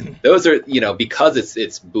 Those are, because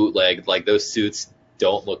it's bootleg, like those suits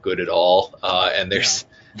don't look good at all, and there's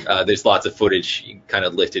lots of footage kind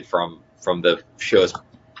of lifted from the shows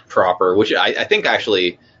proper, which I think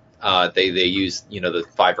actually they use the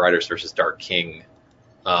 5 Riders versus Dark King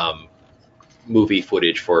movie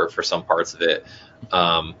footage for some parts of it,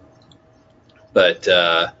 but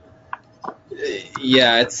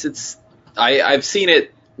Yeah, I've seen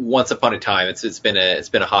it once upon a time. It's been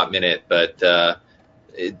a hot minute, but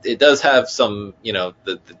it does have some,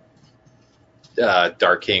 the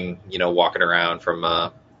Dark King, walking around from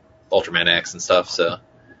Ultraman X and stuff. So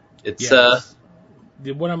it's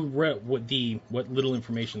what little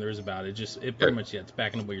information there is about it, it pretty much it's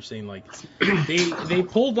backing up what you're saying. Like they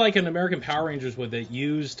pulled like an American Power Rangers with it,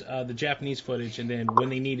 used the Japanese footage, and then when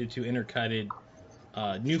they needed to intercut it,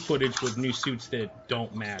 new footage with new suits that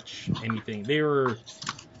don't match anything. They were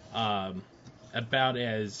about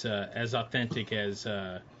as authentic as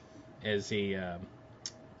a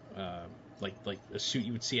like a suit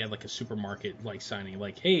you would see at like a supermarket like signing.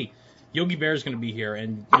 Like, hey, Yogi Bear's going to be here,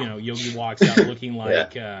 and Yogi walks out looking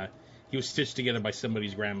like he was stitched together by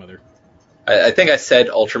somebody's grandmother. I think I said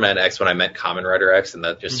Ultraman X when I meant Kamen Rider X, and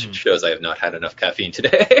that just shows I have not had enough caffeine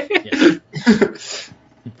today. Yeah.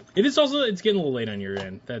 It is also, it's getting a little late on your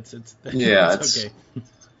end. That's okay.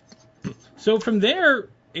 So from there,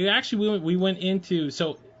 we went into,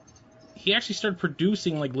 so he actually started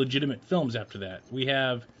producing like legitimate films after that. We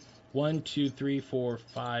have 1, 2, 3, 4,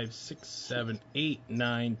 5, 6, 7, 8,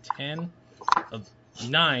 9, 10,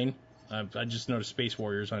 9. I just noticed Space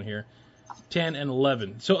Warriors on here. 10 and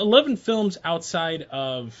 11. So 11 films outside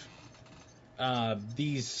of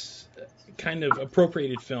these kind of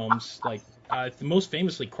appropriated films. Like most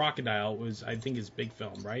famously, Crocodile was, I think, his big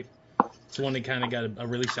film, right? It's the one that kind of got a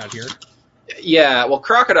release out here. Yeah, well,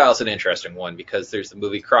 Crocodile's an interesting one because there's the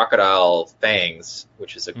movie Crocodile Fangs,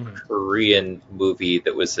 which is a Korean movie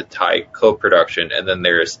that was a Thai co-production, and then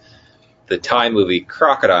there's the Thai movie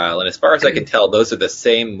Crocodile, and as far as I can tell, those are the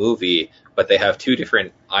same movie, but they have two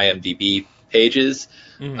different IMDb pages.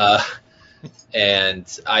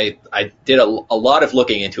 And I did a lot of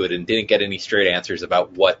looking into it and didn't get any straight answers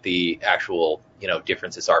about what the actual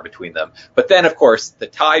differences are between them. But then, of course, the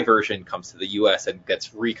Thai version comes to the U.S. and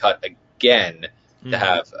gets recut again to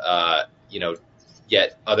have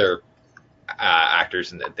yet other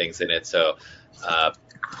actors and things in it. So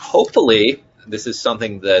hopefully this is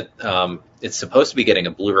something that it's supposed to be getting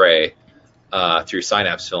a Blu-ray through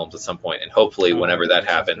Synapse Films at some point, and hopefully whenever that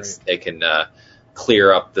happens, they can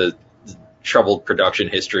clear up the troubled production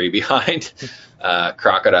history behind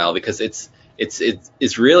Crocodile, because it's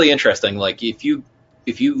really interesting. Like if you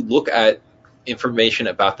look at information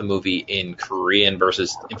about the movie in Korean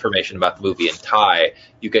versus information about the movie in Thai,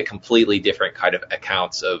 you get completely different kind of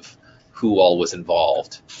accounts of who all was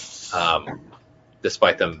involved,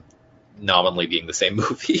 despite them nominally being the same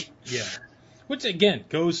movie. Yeah, which again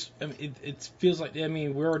goes. I mean, it feels like, I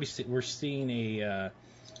mean, we're seeing a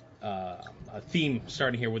theme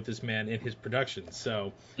starting here with this man in his production.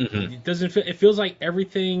 So it doesn't. It feels like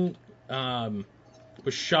everything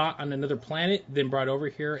was shot on another planet, then brought over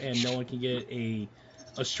here, and no one can get a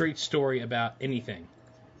straight story about anything.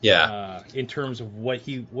 Yeah. In terms of what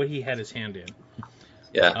he had his hand in.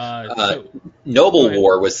 Yeah. Noble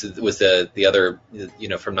War was the other,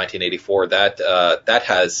 from 1984. That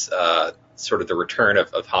has sort of the return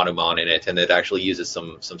of Hanuman in it, and it actually uses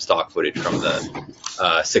some stock footage from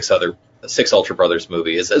the six Ultra Brothers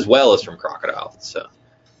movie, as well as from Crocodile. So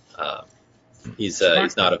he's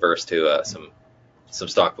not averse to some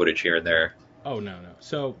stock footage here and there. Oh no.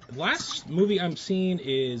 So last movie I'm seeing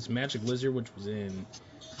is Magic Lizard, which was in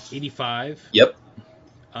 '85. Yep.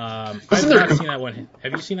 I've not seen that one.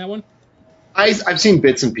 Have you seen that one? I've seen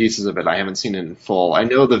bits and pieces of it. I haven't seen it in full. I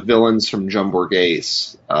know the villains from Jum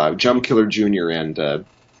Borghese, Jum Killer Jr. and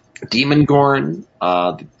Demon Gorn,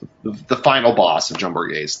 the final boss of Jum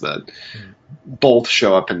Borghese, that both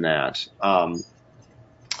show up in that.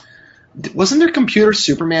 Wasn't there Computer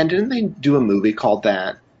Superman? Didn't they do a movie called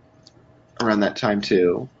that around that time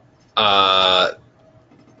too?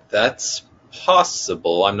 That's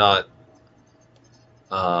possible. I'm not.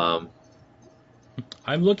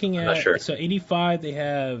 I'm looking at, not sure. So 85 they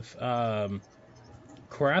have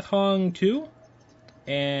Karathong 2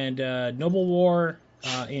 and Noble War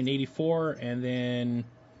in 84, and then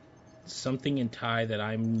something in Thai that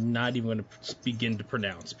I'm not even going to begin to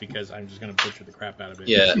pronounce because I'm just going to butcher the crap out of it.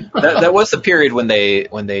 Yeah, that was the period when they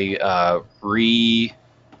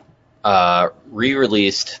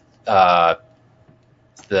re-released the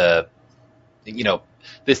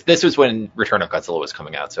This was when Return of Godzilla was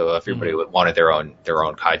coming out, so everybody wanted their own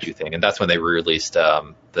kaiju thing, and that's when they re-released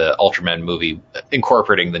the Ultraman movie,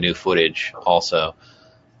 incorporating the new footage. Also,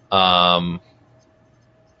 I'm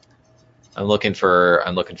looking for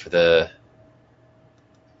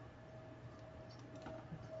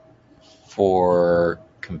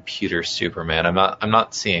Computer Superman. I'm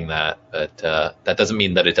not seeing that, but that doesn't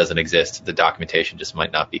mean that it doesn't exist. The documentation just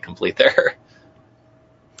might not be complete there.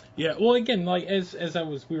 Yeah, well, again, like as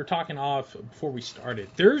we were talking off before we started,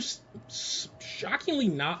 there's shockingly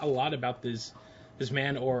not a lot about this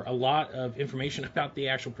man or a lot of information about the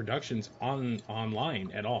actual productions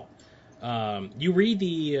online at all. You read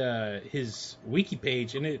the his wiki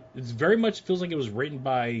page, and it's very much feels like it was written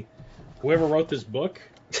by whoever wrote this book.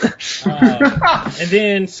 And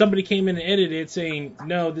then somebody came in and edited it saying,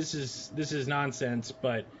 no, this is nonsense,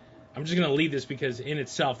 but I'm just gonna leave this because in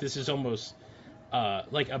itself this is almost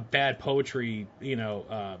like a bad poetry,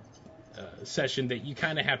 session that you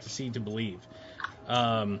kind of have to see to believe.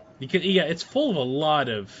 Because yeah, it's full of a lot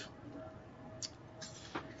of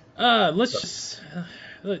let's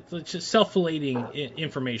just self-flating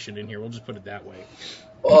information in here. We'll just put it that way.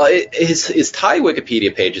 Well, his Thai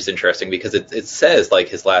Wikipedia page is interesting because it says like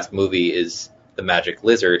his last movie is The Magic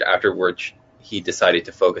Lizard, after which he decided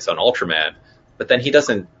to focus on Ultraman, but then he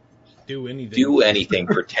doesn't do anything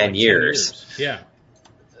for 10 years. Yeah.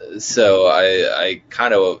 So I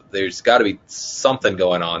kind of, there's got to be something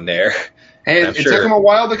going on there. Hey, it took him a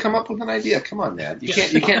while to come up with an idea. Come on, man. You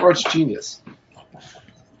can't rush genius.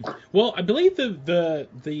 Well, I believe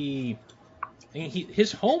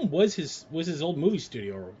his home was his old movie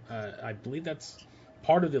studio. I believe that's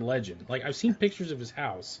part of the legend. Like, I've seen pictures of his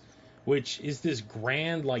house, which is this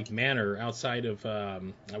grand like manor outside of I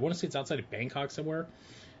want to say it's outside of Bangkok somewhere.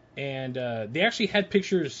 And they actually had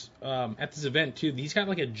pictures at this event too. He's got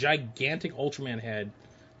like a gigantic Ultraman head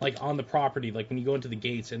like on the property, like when you go into the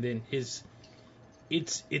gates, and then it's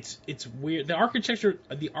weird. The architecture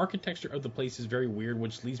of the place is very weird,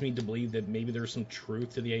 which leads me to believe that maybe there's some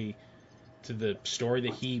truth to the story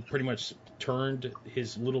that he pretty much turned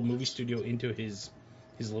his little movie studio into his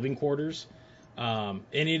living quarters. And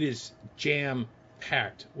it is jam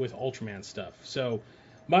packed with Ultraman stuff. So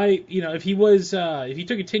if he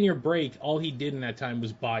took a 10-year break, all he did in that time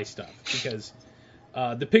was buy stuff, because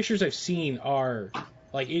the pictures I've seen are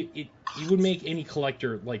like it would make any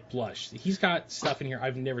collector like blush. He's got stuff in here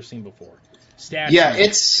I've never seen before.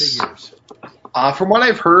 Statues, figures. From what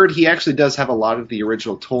I've heard, he actually does have a lot of the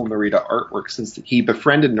original Toll Narita artwork, since he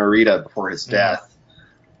befriended Narita before his death.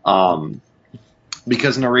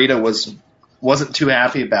 Because Narita wasn't too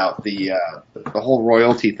happy about the whole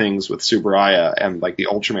royalty things with Tsuburaya and like the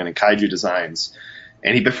Ultraman and Kaiju designs,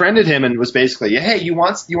 and he befriended him and was basically, hey, you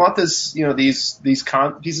want this, these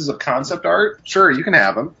pieces of concept art? Sure, you can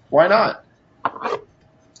have them. Why not?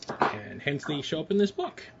 And hence they show up in this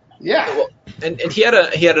book. Yeah. Well, and he had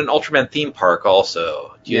an Ultraman theme park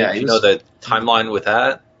also. Do you know the timeline with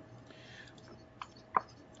that?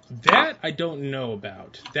 That I don't know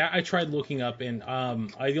about. That I tried looking up, and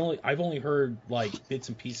I've only heard like bits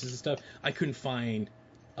and pieces and stuff. I couldn't find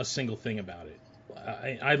a single thing about it.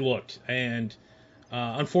 I looked, and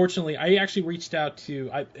unfortunately, I actually reached out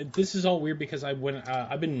to. This is all weird because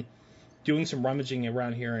I've been doing some rummaging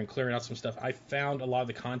around here and clearing out some stuff. I found a lot of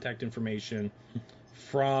the contact information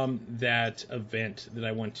from that event that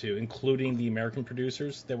I went to, including the American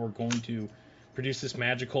producers that were going to produce this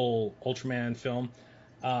magical Ultraman film.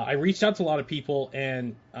 I reached out to a lot of people,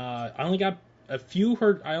 and I only got a few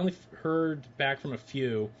I only heard back from a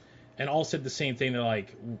few, and all said the same thing. They're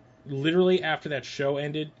like, literally after that show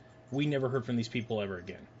ended, we never heard from these people ever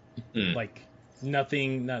again. Like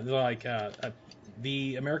nothing. The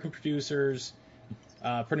American producers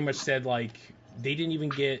pretty much said like they didn't even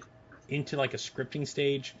get into like a scripting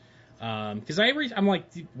stage. Because I'm like,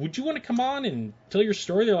 would you want to come on and tell your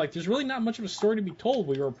story? They're like, there's really not much of a story to be told.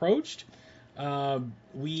 We were approached.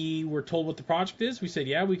 We were told what the project is. We said,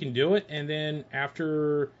 yeah, we can do it. And then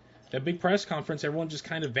after that big press conference, everyone just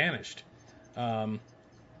kind of vanished. And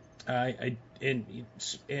after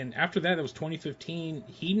that was 2015.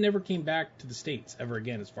 He never came back to the States ever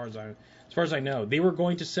again, as far as I know. They were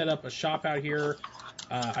going to set up a shop out here.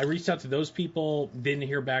 I reached out to those people, didn't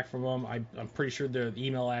hear back from them. I'm pretty sure the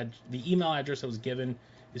email address that was given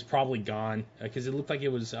is probably gone, because it looked like it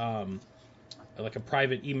was like a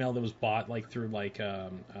private email that was bought like through like a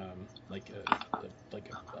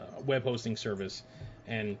web hosting service,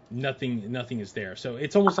 and nothing is there. So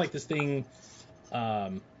it's almost like this thing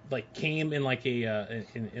like came in like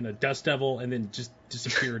in a dust devil and then just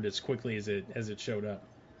disappeared as quickly as it showed up.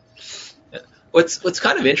 What's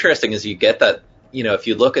kind of interesting is you get that, if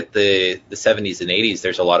you look at the 70s and 80s,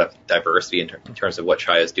 there's a lot of diversity in terms of what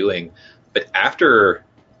Shia is doing, but after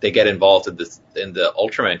they get involved in the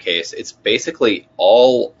Ultraman case, it's basically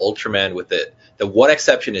all Ultraman with it. The one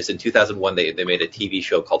exception is in 2001 they made a TV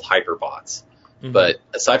show called Hyperbots. Mm-hmm. But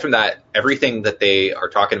aside from that, everything that they are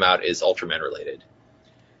talking about is Ultraman related.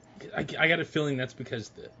 I got a feeling that's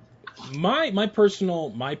because my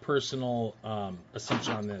personal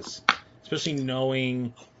assumption on this, especially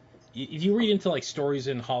knowing if you read into like stories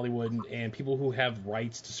in Hollywood and people who have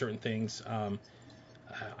rights to certain things,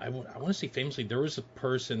 I want to say famously there was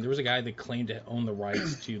a guy that claimed to own the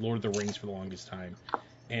rights to Lord of the Rings for the longest time,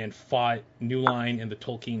 and fought New Line and the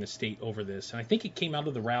Tolkien estate over this. And I think it came out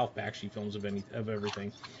of the Ralph Bakshi films of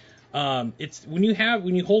everything. It's when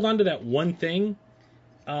you hold on to that one thing,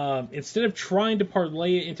 instead of trying to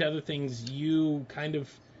parlay it into other things, you're backed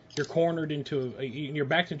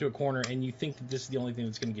into a corner, and you think that this is the only thing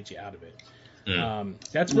that's going to get you out of it.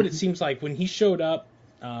 That's what it seems like when he showed up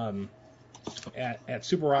at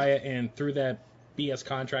Super Riot and threw that BS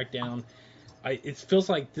contract down. It feels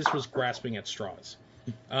like this was grasping at straws.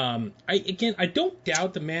 I don't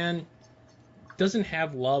doubt the man doesn't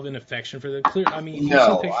have love and affection for the clear. I mean, here's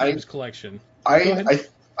some pictures of his collection. I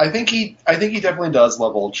think he definitely does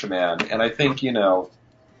love Ultraman, and I think, in a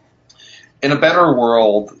better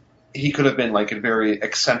world, he could have been like a very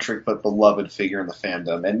eccentric but beloved figure in the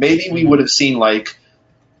fandom, and maybe we would have seen like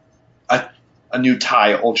a new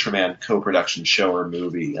Thai Ultraman co-production show or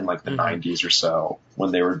movie in like the 90s or so,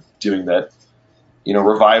 when they were doing that,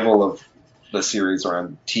 revival of the series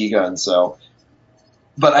around Tiga, and so.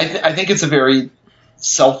 But I think it's a very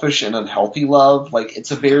selfish and unhealthy love. Like he's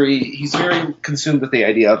very consumed with the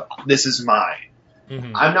idea of, this is mine.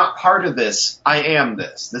 I'm not part of this. I am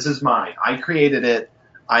this. This is mine. I created it.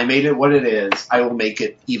 I made it what it is. I will make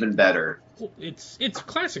it even better. Well, it's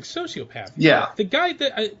classic sociopath. Yeah. The guy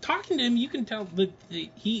that talking to him, you can tell that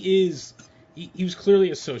he was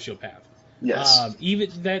clearly a sociopath. Yes. Even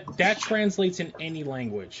that translates in any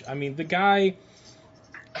language. I mean, the guy,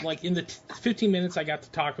 like in the 15 minutes I got to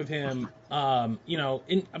talk with him, and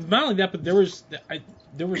not only that, but I was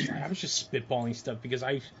just spitballing stuff because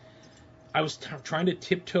I was trying to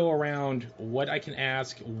tiptoe around what I can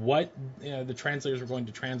ask, what the translators were going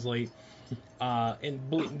to translate, and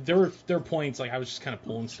there were points like I was just kind of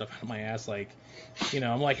pulling stuff out of my ass, like,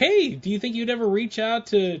 I'm like, hey, do you think you'd ever reach out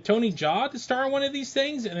to Tony Jaa to star in one of these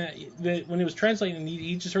things? And when it was translating,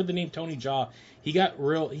 he just heard the name Tony Jaa. He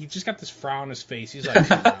just got this frown on his face. He's like,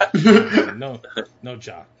 no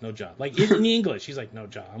Jaa. Like in the English, he's like, no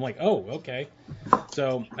Jaa. I'm like, oh, okay.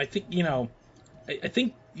 So I think, at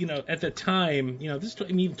the time, even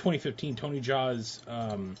 2015, Tony Jaa's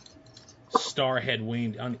star had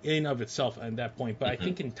waned in of itself at that point. But I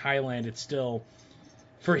think in Thailand, it's still,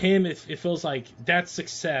 for him, it feels like that's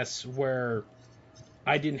success where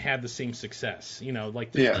I didn't have the same success.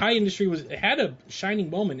 Like the Thai industry had a shining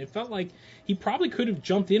moment. It felt like he probably could have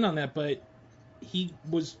jumped in on that, but he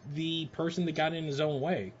was the person that got in his own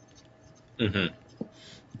way. Mm-hmm.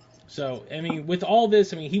 So, I mean, with all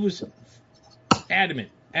this, he was adamant,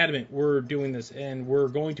 we're doing this, and we're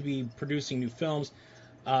going to be producing new films,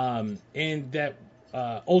 and that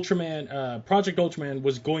Ultraman, Project Ultraman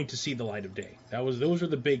was going to see the light of day. Those were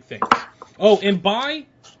the big things. Oh, and buy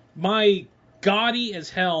my gaudy as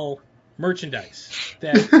hell merchandise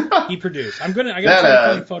that he produced. I gotta try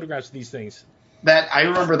to find photographs of these things. I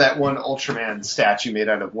remember that one Ultraman statue made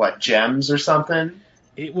out of what, gems or something?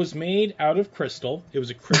 It was made out of crystal. It was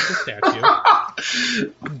a crystal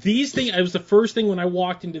statue. These things, it was the first thing when I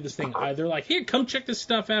walked into this thing. They're like, here, come check this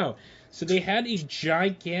stuff out. So they had a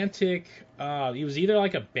gigantic, it was either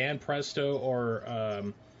like a Band Presto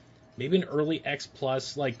or maybe an early X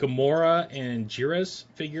Plus, like Gamora and Jiras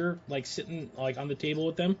figure, like sitting like on the table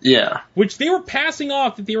with them. Yeah. Which they were passing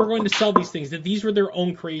off that they were going to sell these things, that these were their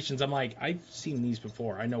own creations. I'm like, I've seen these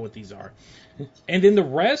before. I know what these are. And then the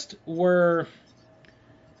rest were,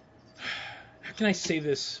 how can I say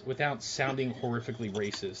this without sounding horrifically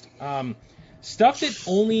racist? Stuff that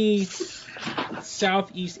only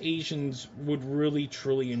Southeast Asians would really,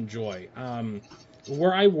 truly enjoy.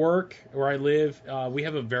 Where I work, where I live, we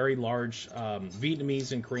have a very large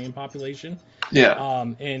Vietnamese and Korean population. Yeah.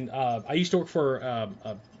 And I used to work for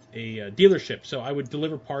a dealership, so I would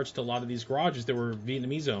deliver parts to a lot of these garages that were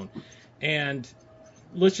Vietnamese owned. And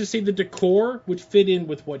let's just say the decor would fit in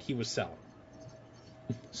with what he was selling.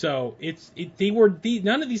 So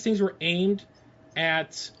none of these things were aimed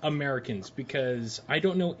at Americans, because I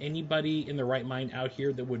don't know anybody in their right mind out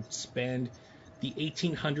here that would spend the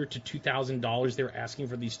 $1,800 to $2,000 they're asking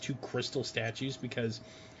for these two crystal statues, because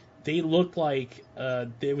they look like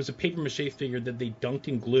it was a paper mache figure that they dunked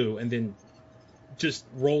in glue and then just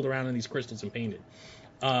rolled around in these crystals and painted.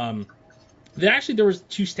 There was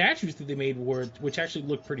two statues that they made which actually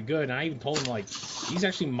looked pretty good, and I even told them, like, these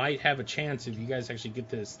actually might have a chance if you guys actually get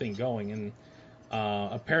this thing going. And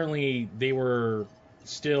apparently they were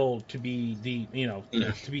still to be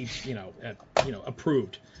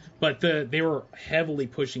approved. But they were heavily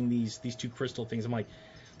pushing these two crystal things. I'm like,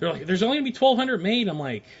 they're like, there's only gonna be 1,200 made. I'm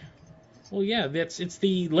like, Well, yeah, it's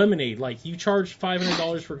the lemonade. Like, you charge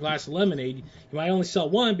 $500 for a glass of lemonade. You might only sell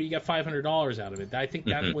one, but you got $500 out of it. I think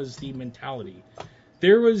that was the mentality.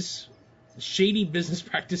 There was shady business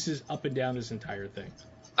practices up and down this entire thing.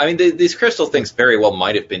 I mean, these crystal things very well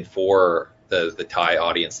might have been for the Thai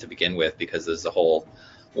audience to begin with, because there's the whole,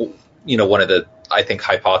 one of the, I think,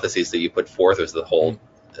 hypotheses that you put forth was the whole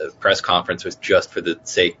press conference was just for the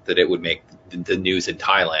sake that it would make the news in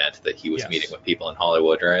Thailand that he was meeting with people in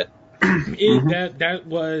Hollywood, right? That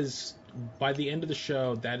was, by the end of the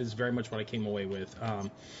show, that is very much what I came away with.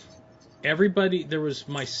 Everybody, there was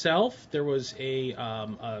myself, there was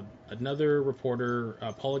another reporter,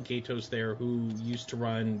 Paula Gatos there, who used to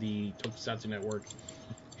run the Tokusatsu Network,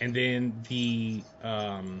 and then the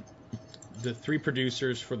 3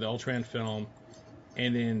 producers for the Ultraman film,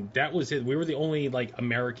 and then that was it. We were the only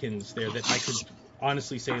Americans there that I could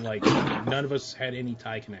honestly say none of us had any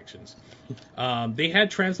Thai connections. They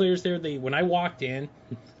had translators there. When I walked in,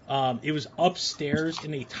 it was upstairs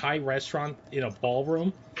in a Thai restaurant in a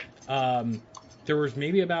ballroom. There was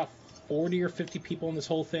maybe about 40 or 50 people in this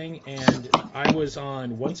whole thing, and I was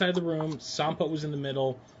on one side of the room. Sompote was in the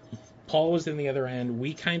middle. Paul was in the other end.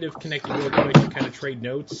 We kind of connected real quick and kind of trade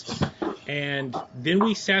notes. And then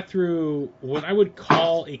we sat through what I would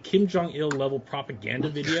call a Kim Jong-il level propaganda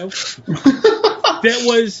video that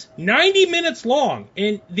was 90 minutes long,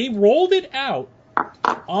 and they rolled it out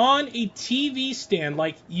on a TV stand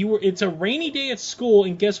it's a rainy day at school,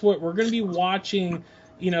 and guess what? We're going to be watching,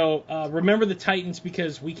 Remember the Titans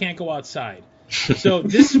because we can't go outside. So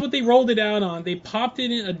this is what they rolled it out on. They popped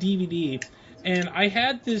it in a DVD, and I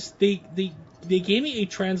had this. They gave me a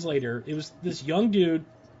translator. It was this young dude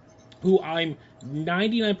who I'm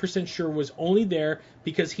 99% sure was only there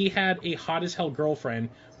because he had a hot as hell girlfriend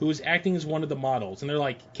who was acting as one of the models. And they're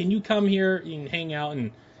like, "Can you come here and hang out?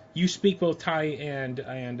 And you speak both Thai and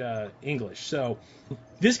English." So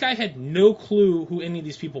this guy had no clue who any of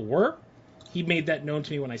these people were. He made that known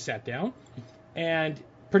to me when I sat down, and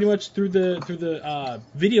pretty much through the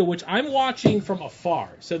video, which I'm watching from afar.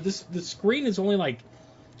 So the screen is only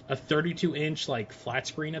a 32-inch flat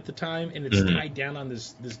screen at the time, and it's tied down on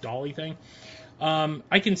this dolly thing.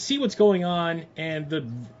 I can see what's going on, and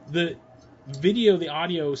the video, the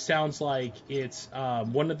audio sounds like it's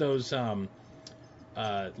one of those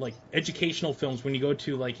educational films when you go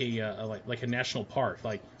to a national park.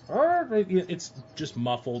 It's just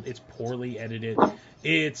muffled. It's poorly edited.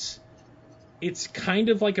 It's kind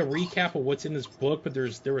of like a recap of what's in this book, but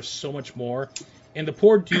there was so much more, and the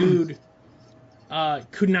poor dude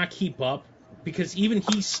could not keep up because even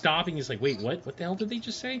he's stopping. He's like, "Wait, what? What the hell did they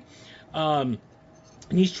just say?" And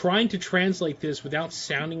he's trying to translate this without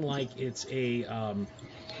sounding like it's a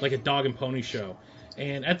dog and pony show.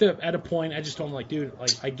 And at a point, I just told him "Dude,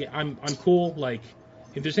 I'm cool.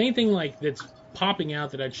 If there's anything that's popping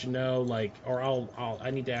out that I should know, or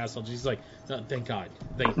I need to ask." He's like, "No, thank God,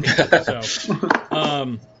 thank God."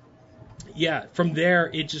 So, yeah. From there,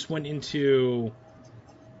 it just went into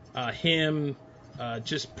him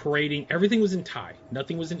just parading. Everything was in Thai.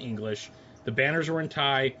 Nothing was in English. The banners were in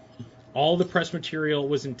Thai. All the press material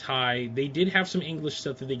was in Thai. They did have some English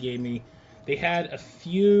stuff that they gave me. They had a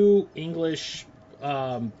few English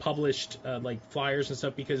published flyers and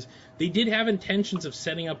stuff because they did have intentions of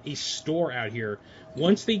setting up a store out here.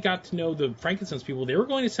 Once they got to know the Frankensons people, they were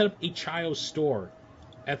going to set up a Chayo store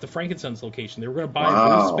at the Frankensons location. They were going to buy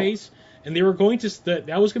a booth space, and they were going to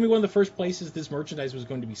that was going to be one of the first places this merchandise was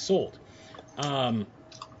going to be sold.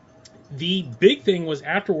 The big thing was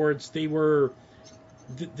afterwards they were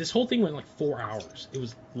this whole thing went 4 hours. It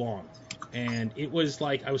was long. And it was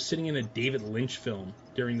like I was sitting in a David Lynch film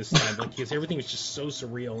during this time, because everything was just so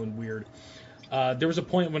surreal and weird. There was a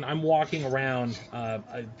point when I'm walking around,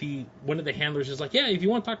 one of the handlers is like, "Yeah, if you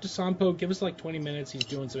want to talk to Sompo, give us 20 minutes. He's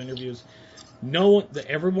doing some interviews."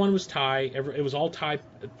 Everyone was Thai. It was all Thai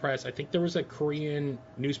press. I think there was a Korean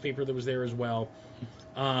newspaper that was there as well.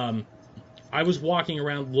 I was walking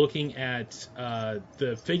around looking at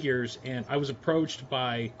the figures, and I was approached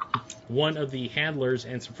by one of the handlers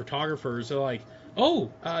and some photographers. They're like,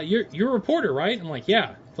 "Oh, you're a reporter, right?" I'm like,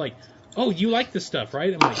 "Yeah." It's like, "Oh, you like this stuff,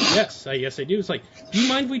 right?" I'm like, yes, I do." It's like, "Do you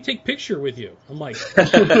mind if we take picture with you?" I'm like,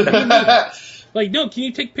 "What do you mean?" "No, can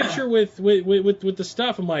you take picture with the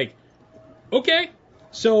stuff?" I'm like, "Okay."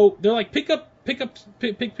 So they're like, pick it up.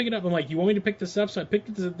 I'm like, "You want me to pick this up?" So I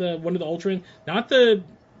picked the one of the Ultraman, not the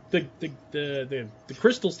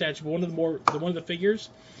crystal statue, but one of the figures,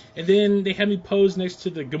 and then they had me pose next to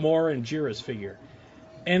the Gamora and Jira's figure,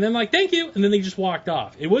 and then "Thank you," and then they just walked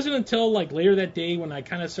off. It wasn't until later that day when I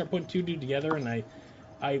kind of started putting two and two together, and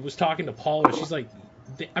I was talking to Paula. She's like,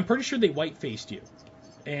 "I'm pretty sure they white faced you."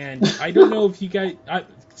 And I don't know if you guys,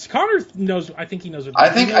 Connor knows. I think he knows. I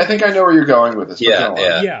think I know where you're going with this.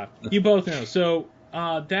 Yeah. You both know. So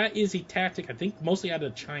that is a tactic. I think mostly out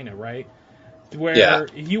of China, right? Where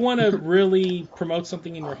if you want to really promote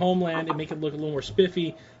something in your homeland and make it look a little more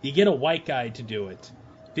spiffy, you get a white guy to do it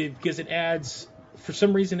because it adds, for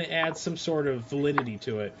some reason, it adds some sort of validity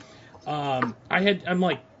to it. I'm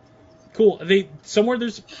like, cool.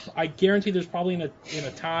 I guarantee there's probably in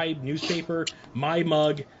a Thai newspaper my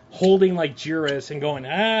mug holding like Juris and going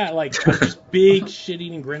like just big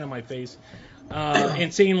shit-eating grin on my face,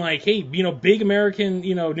 and saying like, hey, big American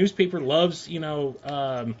newspaper loves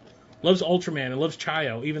loves Ultraman and loves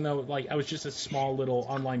Chayo, even though like I was just a small little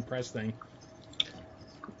online press thing.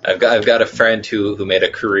 I've got a friend who made a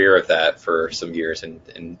career of that for some years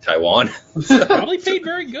in Taiwan. Probably paid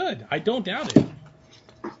very good. I don't doubt it.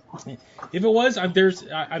 If it was,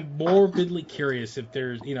 I'm morbidly curious if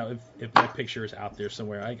there's if that picture is out there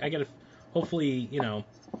somewhere. I gotta hopefully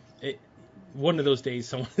one of those days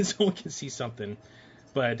someone can see something.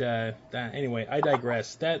 But anyway, I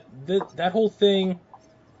digress. That whole thing.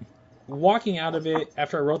 Walking out of it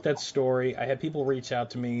after I wrote that story, I had people reach out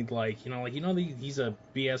to me like, he's a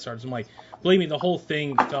BS artist. I'm like, believe me, the whole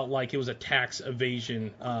thing felt like it was a tax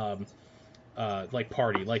evasion like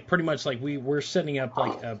party. Like pretty much like we're setting up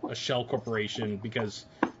like a shell corporation because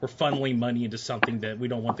we're funneling money into something that we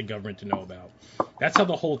don't want the government to know about. That's how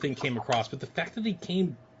the whole thing came across. But the fact that they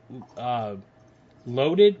came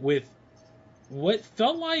loaded with what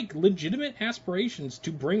felt like legitimate aspirations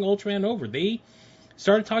to bring Ultraman over. They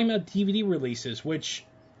started talking about DVD releases, which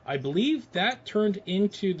I believe that turned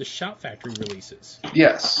into the Shout Factory releases.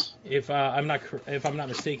 Yes. If I'm not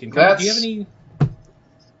mistaken. Do you have any?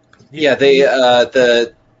 Yeah, they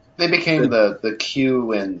became the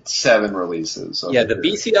Q and 7 releases. Yeah, the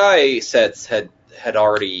BCI sets had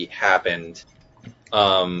already happened,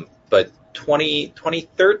 but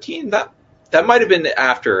 2013 that might have been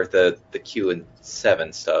after the Q and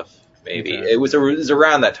 7 stuff. Maybe it was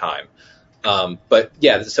around that time. But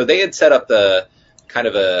yeah, so they had set up the kind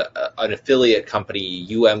of an affiliate company,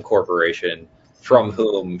 UM Corporation, from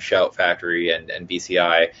whom Shout Factory and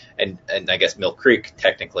BCI and I guess Mill Creek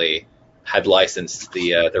technically had licensed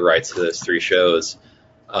the rights to those 3 shows.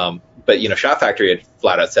 But Shout Factory had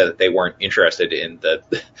flat out said that they weren't interested in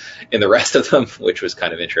the rest of them, which was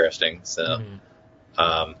kind of interesting. So,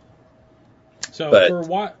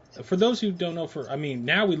 for those who don't know,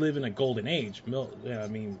 now we live in a golden age.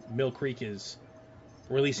 Mill Creek is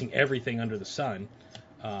releasing everything under the sun.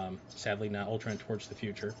 Sadly, not Ultraman Towards the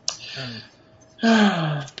Future.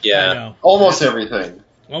 Yeah, almost everything.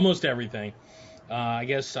 Almost everything. I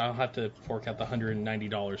guess I'll have to fork out the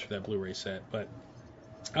 $190 for that Blu-ray set. But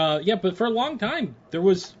but for a long time there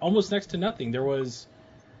was almost next to nothing.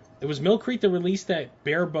 It was Mill Creek that released that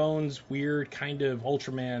bare bones, weird kind of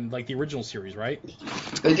Ultraman, like the original series, right?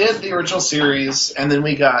 They did the original series, and then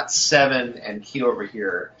we got 7 and Q over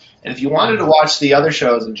here. And if you wanted to watch the other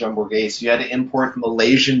shows in Jumbo Gates, you had to import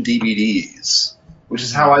Malaysian DVDs, which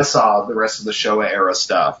is how I saw the rest of the Showa era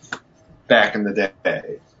stuff back in the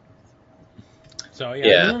day. So I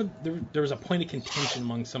remember there was a point of contention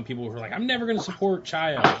among some people who were like, I'm never going to support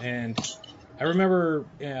Chayo. And I remember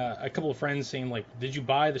a couple of friends saying, like, did you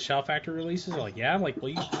buy the Shout Factory releases? I'm like, yeah. I'm like,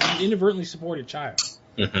 well, you inadvertently supported Chayo.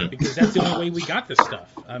 Mm-hmm. Because that's the only way we got this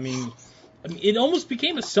stuff. I mean, it almost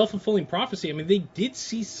became a self-fulfilling prophecy. I mean, they did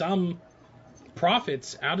see some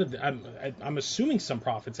profits out of I'm assuming some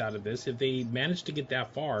profits out of this if they managed to get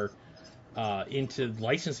that far into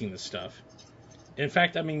licensing this stuff. In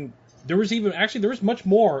fact, I mean, there was much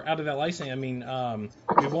more out of that licensing. I mean,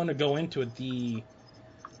 we want to go into it.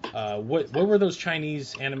 What were those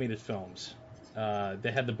Chinese animated films?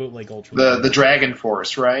 They had the bootleg Ultraman. The Dragon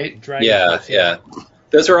Force, right? Force, yeah.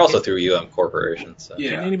 Those are also through UM Corporation. So.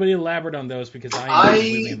 Yeah. Can anybody elaborate on those? Because I'm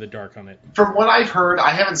really in the dark on it. From what I've heard, I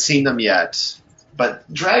haven't seen them yet,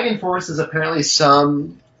 but Dragon Force is apparently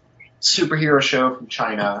some superhero show from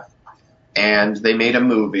China, and they made a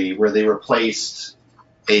movie where they replaced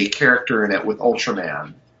a character in it with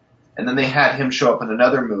Ultraman, and then they had him show up in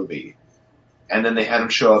another movie, and then they had him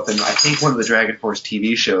show up in, I think, one of the Dragon Force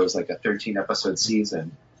TV shows, like a 13-episode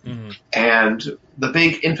season. Mm-hmm. And the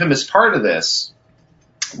big infamous part of this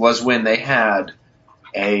was when they had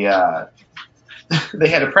a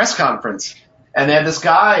press conference, and they had this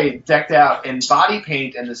guy decked out in body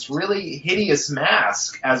paint and this really hideous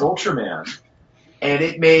mask as Ultraman, and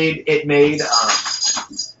it made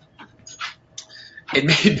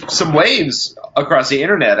some waves across the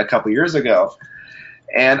internet a couple years ago.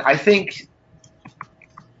 And I think,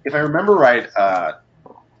 if I remember right,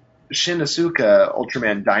 Shin Asuka,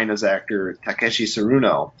 Ultraman Dyna's actor Takeshi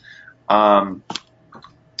Tsuruno,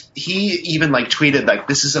 he even like tweeted like,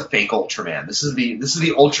 "This is a fake Ultraman. This is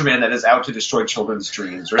the Ultraman that is out to destroy children's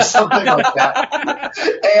dreams," or something like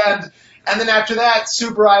that. And then after that,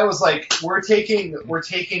 Tsuburaya was like, "We're taking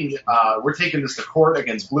this to court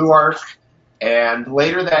against Blue Arc." And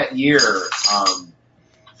later that year,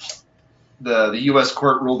 the U.S.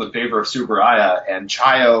 court ruled in favor of Tsuburaya, and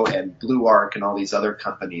Chayo and Blue Arc and all these other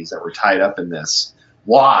companies that were tied up in this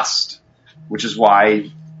lost, which is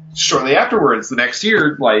why shortly afterwards, the next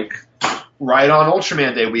year, like right on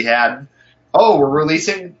Ultraman Day, we had, we're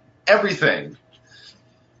releasing everything.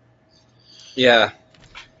 Yeah.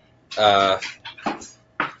 I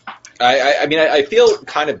mean, I feel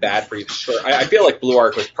kind of bad for you. I feel like Blue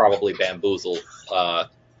Arc was probably bamboozled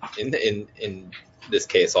in this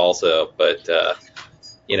case also, but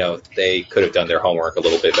they could have done their homework a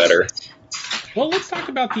little bit better. Well, let's talk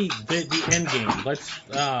about the end game. Let's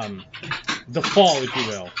the fall, if you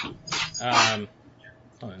will.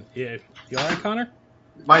 Hold on. You all right, Connor?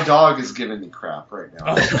 My dog is giving me crap right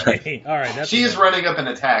now. Okay, all right. She is running up and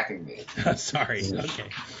attacking me. Sorry. Okay.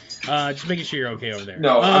 Just making sure you're okay over there.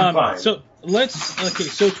 No, I'm fine. So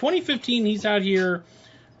 2015, he's out here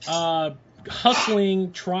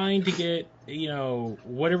hustling, trying to get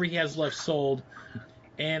whatever he has left sold,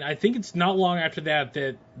 and I think it's not long after that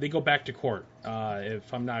they go back to court.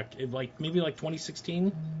 If I'm not maybe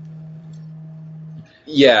 2016.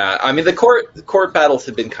 Yeah, I mean the court battles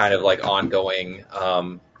have been kind of like ongoing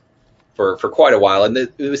for quite a while, and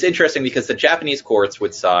it was interesting because the Japanese courts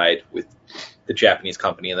would side with the Japanese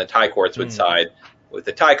company, and the Thai courts would side with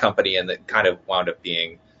the Thai company, and it kind of wound up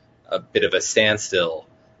being a bit of a standstill.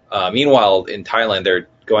 Meanwhile, in Thailand, they're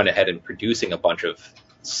going ahead and producing a bunch of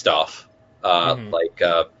stuff, we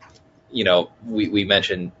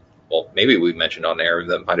mentioned. Well, maybe we mentioned on air,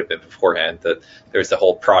 that might have been beforehand, that there's the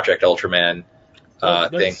whole Project Ultraman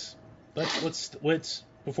thing. Let's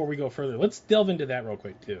before we go further, let's delve into that real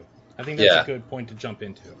quick too. I think that's a good point to jump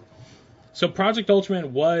into. So Project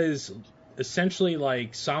Ultraman was essentially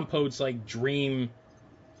like Sompote's dream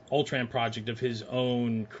Ultraman project of his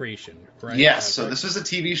own creation, right? Yes. So this was a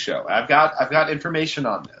TV show. I've got information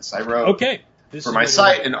on this. I wrote for my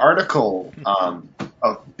site an article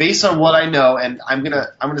based on what I know, and I'm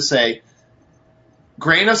gonna say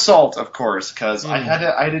grain of salt, of course, because I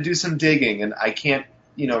had to do some digging, and I can't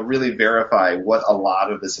really verify what a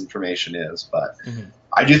lot of this information is, but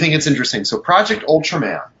I do think it's interesting. So Project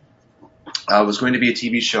Ultraman was going to be a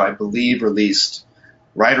TV show, I believe, released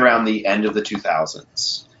right around the end of the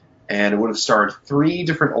 2000s. And it would have starred 3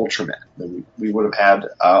 different Ultramen. We would have had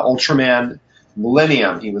Ultraman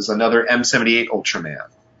Millennium. He was another M78 Ultraman.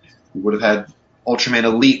 We would have had Ultraman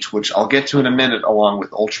Elite, which I'll get to in a minute, along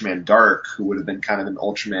with Ultraman Dark, who would have been kind of an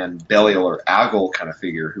Ultraman Belial or Agil kind of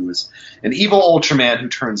figure, who was an evil Ultraman who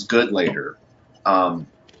turns good later. So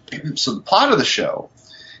the plot of the show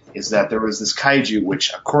is that there was this kaiju,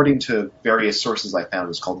 which according to various sources I found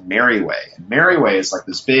was called Merriway. And Merriway is like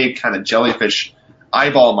this big kind of jellyfish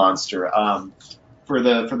eyeball monster. For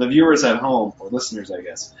the viewers at home, or listeners, I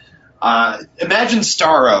guess, imagine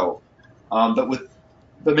Starro, but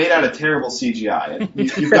made out of terrible CGI. And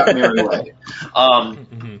you've got Merriway.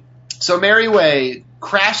 So Merriway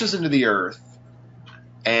crashes into the Earth,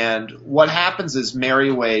 and what happens is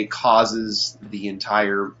Merriway causes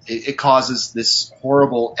it causes this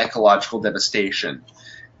horrible ecological devastation.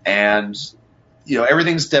 And,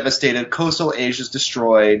 everything's devastated. Coastal Asia's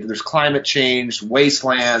destroyed. There's climate change,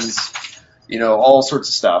 wastelands, all sorts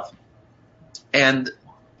of stuff. And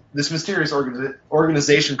this mysterious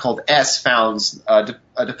organization called S founds a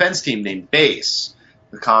defense team named Base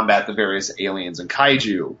to combat the various aliens and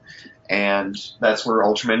kaiju. And that's where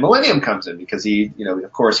Ultraman Millennium comes in, because he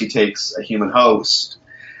takes a human host,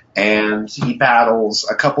 and he battles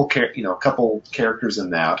a couple characters in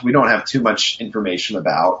that. We don't have too much information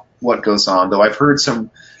about what goes on, though I've heard there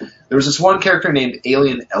was this one character named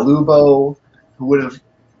Alien Elubo, who would have,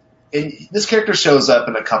 this character shows up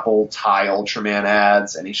in a couple Thai Ultraman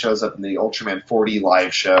ads, and he shows up in the Ultraman 4D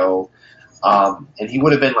live show, and he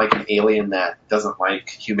would have been like an alien that doesn't like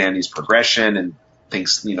humanity's progression and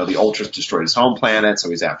thinks, the Ultras destroyed his home planet, so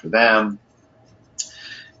he's after them.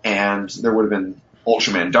 And there would have been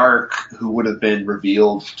Ultraman Dark, who would have been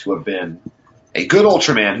revealed to have been a good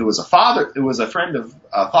Ultraman who was a father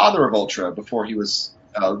of Ultra before he was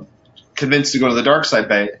convinced to go to the dark side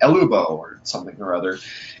by Elubo or something or other.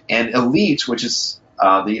 And Elite, which is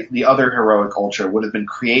the other heroic Ultra, would have been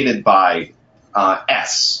created by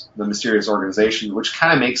S, the mysterious organization, which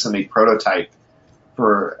kind of makes him a prototype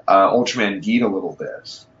for Ultraman Geet a little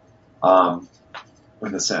bit.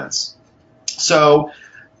 in a sense. So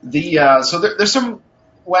there's some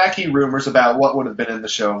wacky rumors about what would have been in the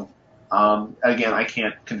show. Again, I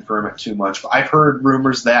can't confirm it too much, but I've heard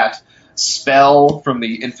rumors that Spell from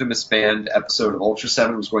the infamous band episode of Ultra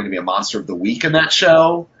 7 was going to be a Monster of the Week in that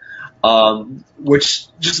show, which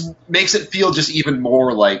just makes it feel just even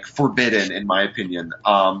more like forbidden, in my opinion.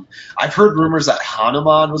 I've heard rumors that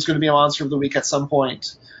Hanuman was going to be a Monster of the Week at some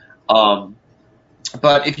point.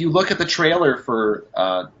 But if you look at the trailer for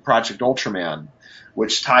Project Ultraman,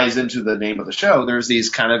 which ties into the name of the show, there's these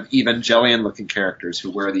kind of Evangelion-looking characters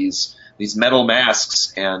who wear these metal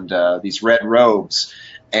masks and these red robes.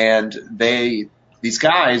 And these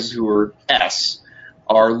guys who are S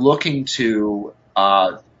are looking to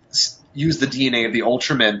use the DNA of the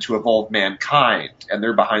Ultramen to evolve mankind, and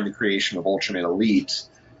they're behind the creation of Ultraman Elite,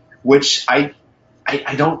 which I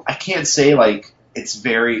can't say like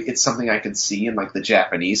it's something I can see in like the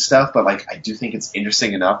Japanese stuff, but like I do think it's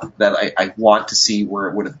interesting enough that I want to see where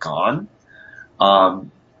it would have gone. But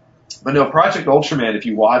no, Project Ultraman, if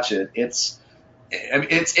you watch it, it's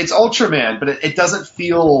Ultraman, but it doesn't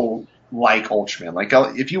feel like Ultraman. Like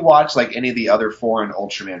if you watch like any of the other foreign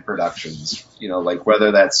Ultraman productions, like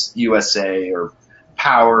whether that's USA or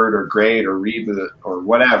Powered or Great or Reboot or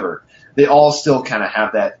whatever, they all still kind of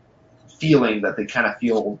have that feeling that they kind of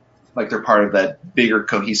feel like they're part of that bigger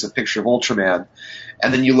cohesive picture of Ultraman.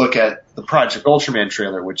 And then you look at the Project Ultraman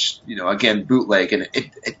trailer, which, again, bootleg, and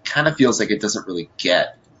it kind of feels like it doesn't really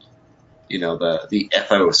get, the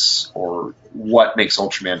ethos or what makes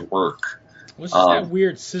Ultraman work. Well, it's just that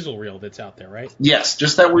weird sizzle reel that's out there, right? Yes,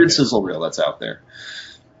 just that weird sizzle reel that's out there.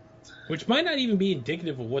 Which might not even be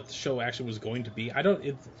indicative of what the show actually was going to be.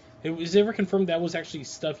 Was it ever confirmed that was actually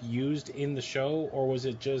stuff used in the show, or was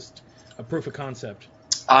it just a proof of concept?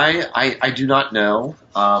 I do not know.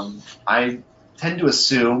 I tend to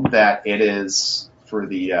assume that it is for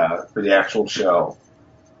the actual show,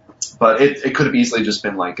 but it could have easily just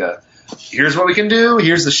been like here's what we can do,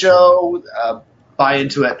 here's the show, buy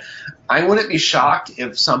into it. I wouldn't be shocked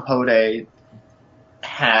if Sompote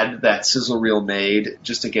had that sizzle reel made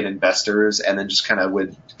just to get investors, and then just kind of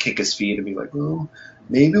would kick his feet and be like, well,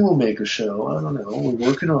 maybe we'll make a show. I don't know. We're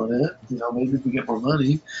working on it. Maybe if we get more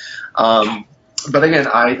money. But again,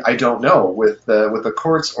 I don't know. With the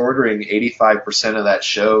courts ordering 85% of that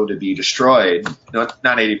show to be destroyed, not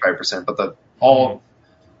 85%, but all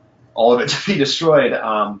of it to be destroyed.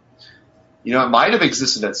 It might have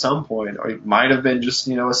existed at some point, or it might have been just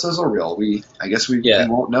a sizzle reel. I guess we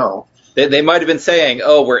won't know. They might have been saying,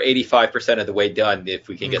 "Oh, we're 85% of the way done. If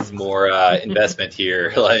we can get some more investment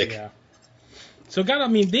here." Yeah. So, God, I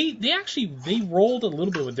mean, they rolled a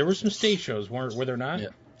little bit. There were some stage shows, were there not? Yeah.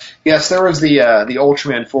 Yes, there was the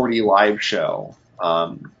Ultraman 4D live show,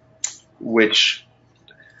 which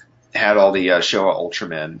had all the Showa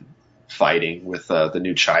Ultramen fighting with the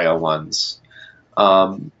new Chayo ones.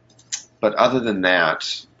 But other than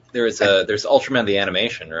that, there's Ultraman the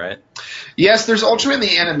animation, right? Yes, there's Ultraman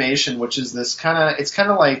the animation, which is it's kind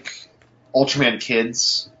of like Ultraman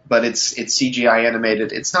Kids, but it's CGI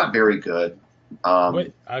animated. It's not very good.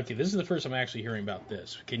 Okay, this is the first time I'm actually hearing about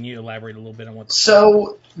this. Can you elaborate a little bit on what?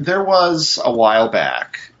 So there was a while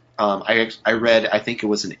back. I read, I think it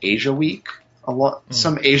was an Asia Week,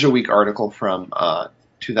 some Asia Week article from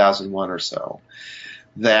 2001 or so,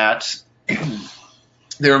 that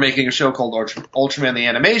they were making a show called Ultraman the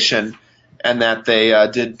Animation, and that they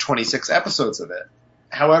did 26 episodes of it.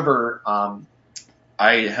 However,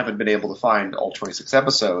 I haven't been able to find all 26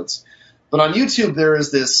 episodes, but on YouTube there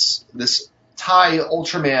is this Thai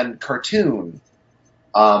Ultraman cartoon.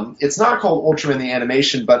 It's not called Ultraman the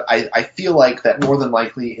Animation, but I feel like that more than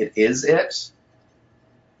likely it is it,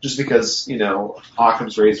 just because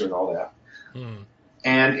Occam's razor and all that.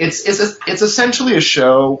 And it's essentially a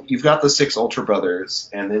show. You've got the 6 Ultra Brothers,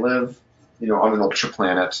 and they live on an Ultra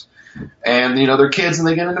planet, and they're kids and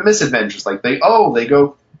they get into misadventures. Like they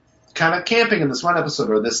go kind of camping in this one episode,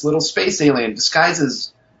 or this little space alien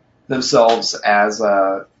disguises themselves as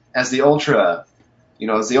the Ultra,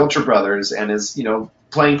 as the Ultra Brothers, and is,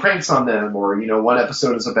 playing pranks on them, or, one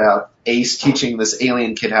episode is about Ace teaching this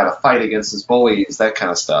alien kid how to fight against his bullies, that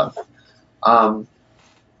kind of stuff.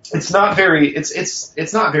 It's not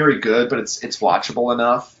very good, but it's watchable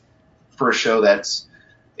enough for a show that's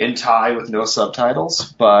in Thai with no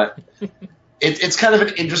subtitles, but it's kind of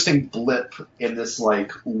an interesting blip in this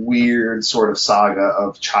like weird sort of saga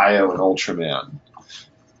of Chayo and Ultraman.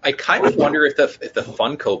 I kind of wonder if the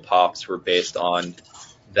Funko Pops were based on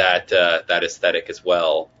that aesthetic as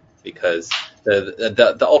well, because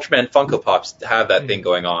the Ultraman Funko Pops have that thing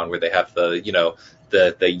going on where they have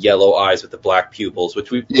the yellow eyes with the black pupils, which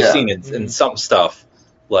we've seen in some stuff.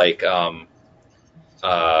 like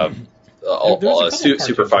There's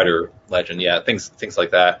Super Fighter Legend, yeah, things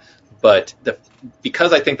like that. But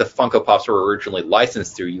because I think the Funko Pops were originally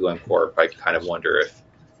licensed through UM Corp, I kind of wonder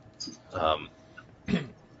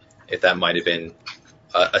if that might have been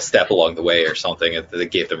a step along the way or something that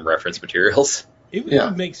gave them reference materials. It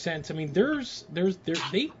would make sense. I mean,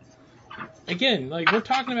 they again, like, we're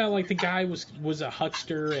talking about, like, the guy was a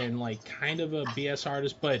huckster and, like, kind of a BS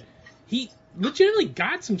artist, but he legitimately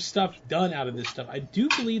got some stuff done out of this stuff. I do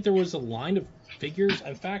believe there was a line of figures.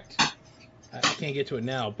 In fact, I can't get to it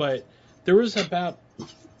now, but there was about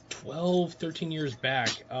 12, 13 years back.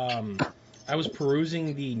 I was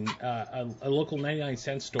perusing a local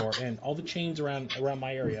 99-cent store, and all the chains around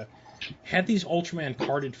my area had these Ultraman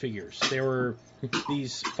carded figures. They were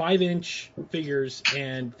these 5-inch figures,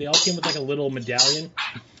 and they all came with like a little medallion.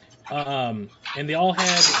 And they all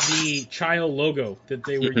had the Chayo logo that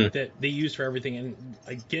they used for everything. And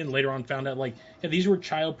again, later on found out, like, yeah, these were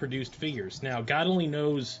Chayo produced figures. Now, God only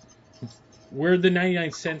knows where the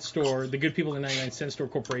 99-cent store, the good people in the 99-cent store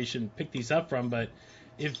corporation picked these up from, but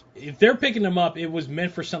if they're picking them up, it was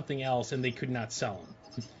meant for something else, and they could not sell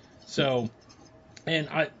them. So, and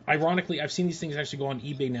ironically, I've seen these things actually go on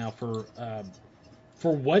eBay now for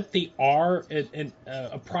what they are at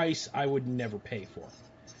a price I would never pay for.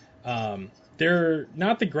 They're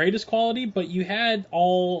not the greatest quality, but you had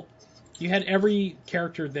every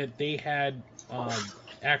character that they had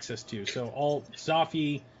access to. So all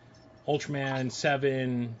Zafi, Ultraman,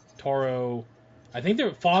 Seven, Toro. I think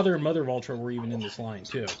their father and mother of Ultra were even in this line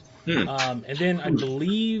too. And then I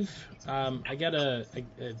believe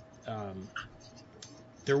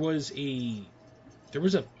there was a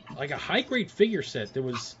high grade figure set. There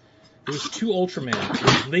was 2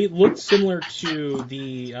 Ultraman. They looked similar to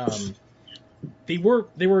the they were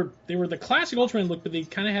the classic Ultraman look, but they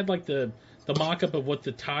kind of had like the mock-up of what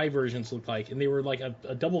the Thai versions looked like, and they were like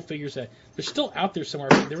a double figure set. They're still out there somewhere.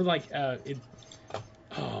 They were like are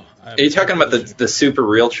you talking about the super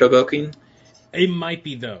real Chogokin? It might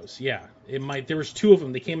be those. Yeah, it might. There was 2 of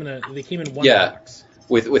them. They came in one box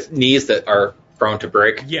with knees that are prone to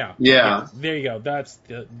break. Yeah. There you go. Those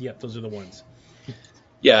are the ones.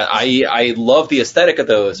 Yeah, I love the aesthetic of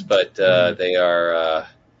those, but they're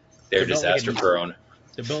disaster prone.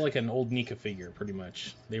 They're built like an old Nika figure, pretty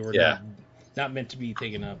much. They were not meant to be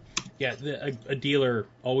taken up. Yeah, a dealer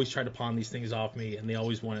always tried to pawn these things off me, and they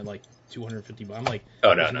always wanted like $250. I'm like,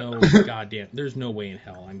 oh no, goddamn, there's no way in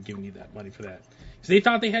hell I'm giving you that money for that. Because they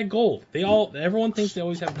thought they had gold. Everyone thinks they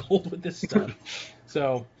always have gold with this stuff.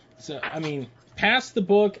 So I mean, past the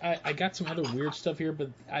book, I got some other weird stuff here, but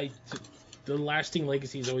the lasting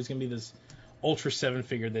legacy is always going to be this Ultra 7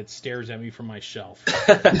 figure that stares at me from my shelf.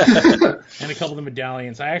 And a couple of the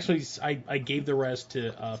medallions. I gave the rest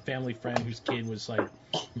to a family friend whose kid was like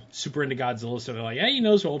super into Godzilla, so they're like, yeah, he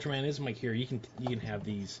knows what Ultraman is. I'm like, here, you can have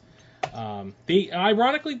these.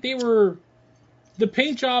 Ironically, the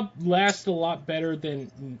paint job lasted a lot better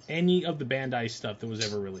than any of the Bandai stuff that was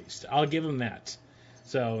ever released. I'll give them that.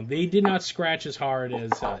 So they did not scratch as hard as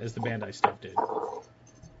the Bandai stuff did.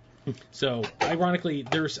 So, ironically,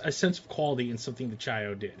 there's a sense of quality in something that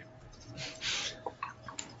Chayo did.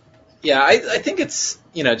 Yeah, I think it's,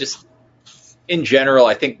 just in general,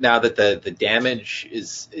 I think now that the damage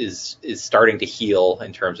is starting to heal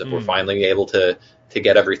in terms of we're finally able to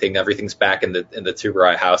get everything's back in the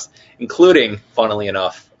Tsuburaya house, including, funnily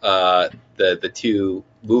enough, the 2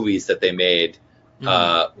 movies that they made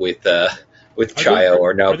with Chayo.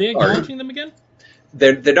 Are they acknowledging them again?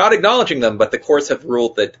 They're not acknowledging them, but the courts have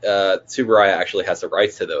ruled that Tsuburaya actually has the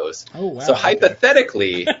rights to those. Oh, wow. So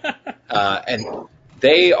hypothetically, and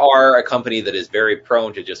they are a company that is very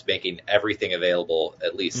prone to just making everything available,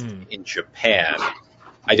 at least in Japan.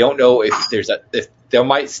 I don't know if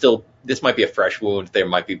this might be a fresh wound. There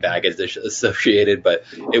might be baggage associated, but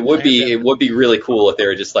it would be really cool if they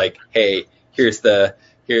were just like, hey, here's the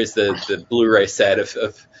Blu-ray set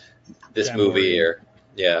of this movie, or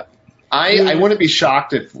yeah. I wouldn't be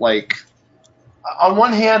shocked if, like, on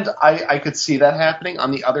one hand, I could see that happening.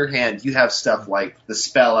 On the other hand, you have stuff like the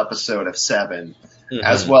Spell episode of 7,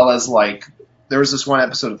 as well as, like, there was this one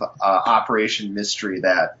episode of Operation Mystery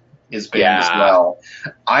that is banned as well.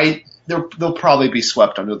 They'll probably be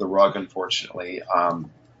swept under the rug, unfortunately,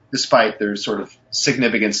 despite their sort of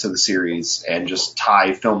significance to the series and just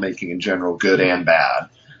Thai filmmaking in general, good and bad.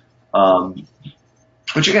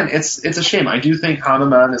 Which again, it's a shame. I do think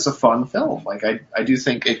Hanuman is a fun film. Like I do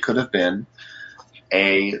think it could have been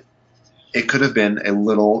a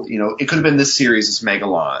little, it could have been this series as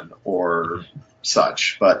Megalon or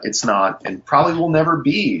such, but it's not, and probably will never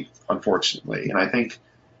be, unfortunately. And I think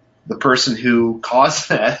the person who caused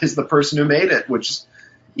that is the person who made it, which is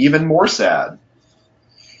even more sad.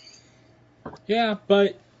 Yeah,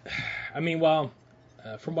 but I mean, well,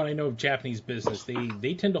 from what I know of Japanese business,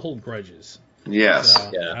 they tend to hold grudges. Yes.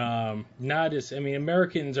 So, not as, I mean,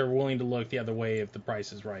 Americans are willing to look the other way if the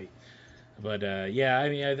price is right. But yeah, I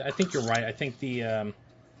mean, I think you're right. I think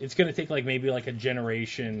it's going to take like maybe like a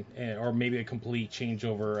generation or maybe a complete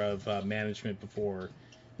changeover of management before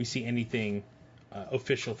we see anything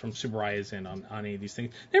official from Tsuburaya's end on any of these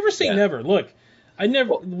things. Never say never. Look, I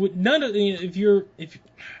never none of if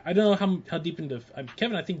I don't know how deep into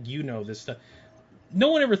Kevin. I think you know this stuff. No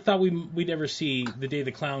one ever thought we'd ever see the day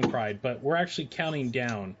the clown cried, but we're actually counting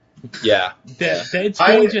down. Yeah. That it's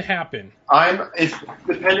going to happen.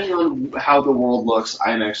 Depending on how the world looks,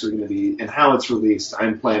 I'm actually going to be, and how it's released,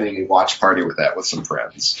 I'm planning a watch party with that with some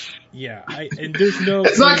friends. Yeah, and there's no.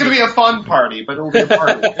 It's not going to be a fun party, but it'll be a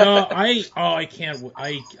party. I can't.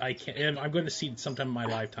 I can't. And I'm going to see it sometime in my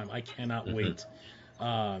lifetime. I cannot wait.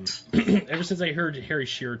 Ever since I heard Harry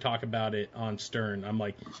Shearer talk about it on Stern, I'm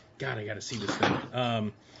like, God, I got to see this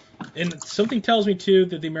thing. And something tells me too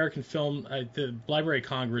that the American film, the Library of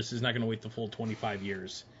Congress, is not going to wait the full 25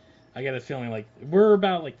 years. I got a feeling like we're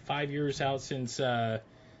about like 5 years out since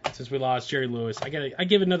we lost Jerry Lewis. I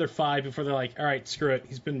give another 5 before they're like, all right, screw it,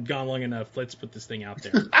 he's been gone long enough. Let's put this thing out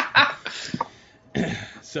there.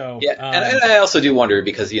 So yeah, and I also do wonder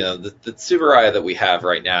because the Tsuburaya that we have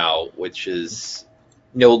right now, which is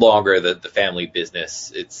no longer the family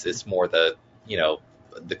business. It's more the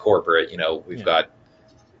corporate. We've got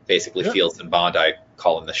basically Fields and Bondi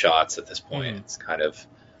calling the shots at this point. It's kind of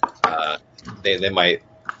they might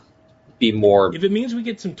be more. If it means we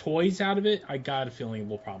get some toys out of it, I got a feeling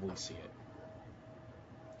we'll probably see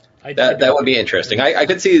it. That would be interesting. I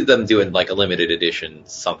could see them doing like a limited edition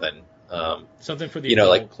something. Something for the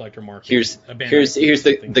like collector market. Here's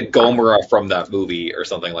the Gomorrah from that movie or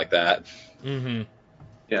something like that. Mm-hmm.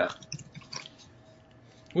 Yeah.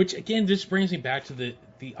 Which again, this brings me back to the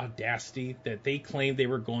audacity that they claimed they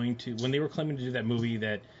were going to, when they were claiming to do that movie,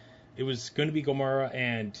 that it was going to be Gomorrah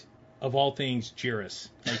and of all things Jiris.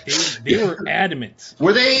 Like they were adamant.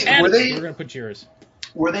 Were they going to put Jiris?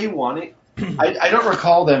 Were they wanting? I don't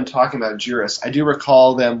recall them talking about Jiris. I do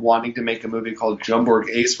recall them wanting to make a movie called Jumborg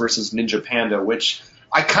Ace versus Ninja Panda, which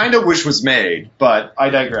I kind of wish was made, but I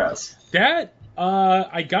digress. That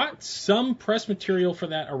I got some press material for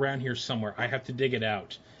that around here somewhere. I have to dig it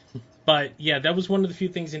out. But yeah, that was one of the few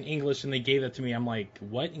things in English, and they gave that to me. I'm like,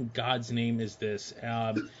 what in God's name is this?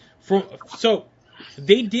 So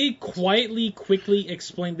they did quickly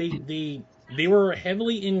explain. They were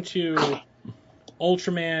heavily into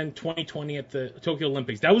Ultraman 2020 at the Tokyo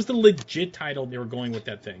Olympics. That was the legit title they were going with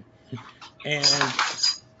that thing. And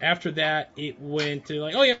after that, it went to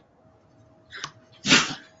like, oh yeah.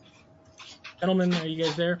 Gentlemen, are you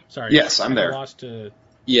guys there? Sorry. Yes, I'm there.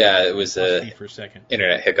 Yeah, it was for a second.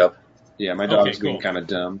 Internet hiccup. Yeah, my dog's being kind of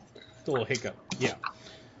dumb. It's a little hiccup. Yeah.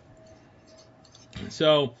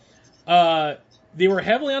 So, they were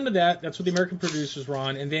heavily onto that. That's what the American producers were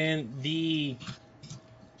on. And then the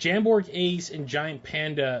Jamborg Ace and Giant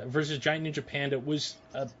Panda versus Giant Ninja Panda was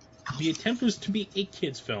the attempt was to be a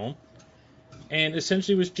kids film, and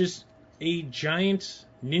essentially was just a giant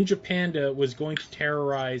Ninja Panda was going to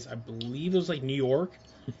terrorize, I believe it was like New York,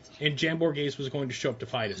 and Jamborg Ace was going to show up to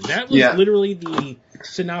fight him. That was literally the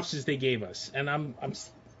synopsis they gave us, and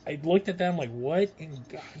I looked at them like, what in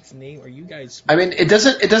God's name are you guys? I mean, it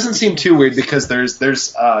doesn't seem too weird because there's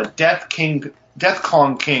Death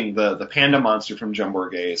Kong King, the panda monster from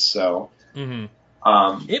Jumborg Ace. So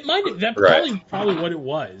it might probably what it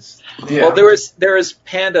was. Yeah. Well, there was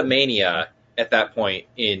Panda Mania at that point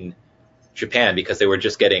in Japan because they were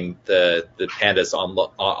just getting the pandas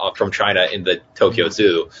from China in the Tokyo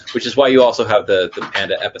Zoo, which is why you also have the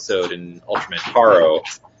panda episode in Ultraman Taro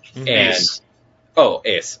and Ace.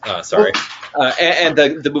 Ace, sorry, and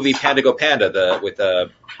the movie Panda Go Panda, with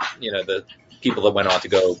the people that went on to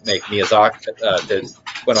go make Miyazaki,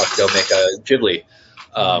 went on to go make Ghibli.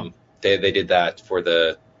 They did that for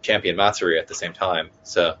the Champion Matsuri at the same time.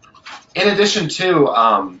 So, in addition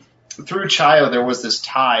to through Chayo, there was this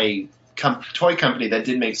Thai toy company that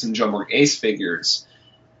did make some Jumborg Ace figures,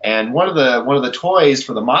 and one of the toys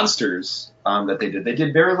for the monsters that they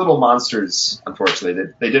did very little monsters.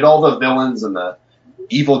 Unfortunately, they did all the villains and the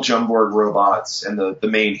evil Jumborg robots and the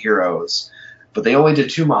main heroes, but they only did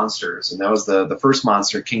 2 monsters, and that was the first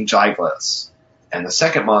monster, King Gigles, and the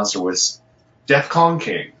second monster was Death Kong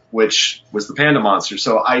King, which was the panda monster.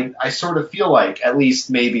 So I sort of feel like, at least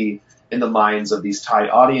maybe in the minds of these Thai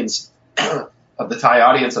audience, of the Thai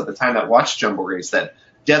audience at the time that watched Jumborg Ace, that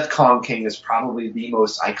Death Kong King is probably the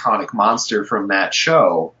most iconic monster from that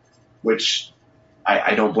show, which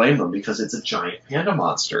I don't blame them because it's a giant panda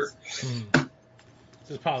monster. This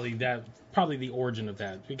is probably the origin of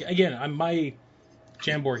that. Again, my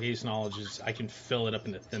Jamboree Ace knowledge is I can fill it up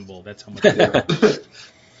in a thimble. That's how much I know.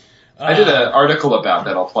 I did an article about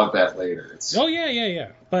that. I'll plug that later. Oh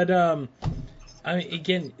yeah. But I mean,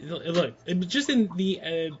 again, look, just in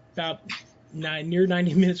the about near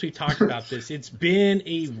 90 minutes we've talked about this, it's been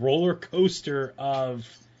a roller coaster of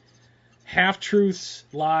half-truths,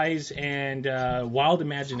 lies, and wild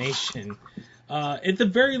imagination. At the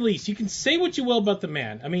very least, you can say what you will about the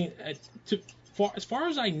man. I mean, as far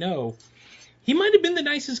as I know, he might have been the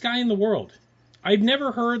nicest guy in the world. I've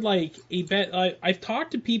never heard like I've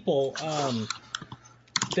talked to people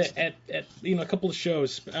that at a couple of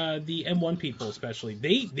shows, the M1 people especially.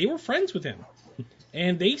 They were friends with him,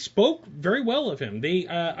 and they spoke very well of him.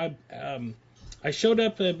 I showed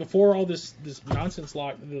up before all this nonsense the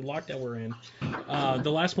lockdown we're in.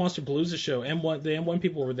 The last Monster Palooza show, the M1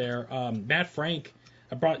 people were there. Matt Frank,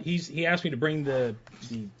 he asked me to bring the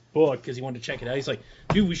book because he wanted to check it out. He's like,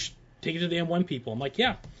 dude, we should take it to the M1 people. I'm like,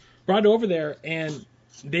 yeah. Brought it over there, and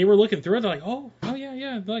they were looking through it. They're like, oh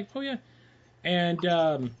yeah. They're like, oh yeah. And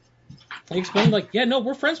they explained like, yeah, no,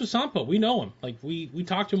 we're friends with Sampo. We know him. Like we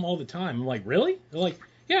talk to him all the time. I'm like, really? They're like,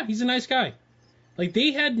 yeah, he's a nice guy. Like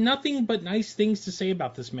they had nothing but nice things to say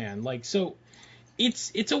about this man. Like so,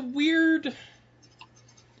 it's a weird.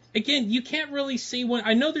 Again, you can't really say when.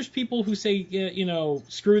 I know there's people who say,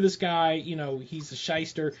 screw this guy. He's a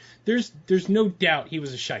shyster. There's no doubt he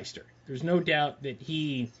was a shyster. There's no doubt that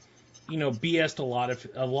he, BS'd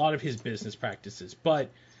a lot of his business practices. But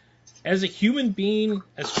as a human being,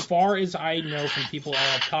 as far as I know from people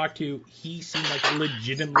I've talked to, he seemed like a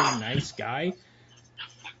legitimately nice guy.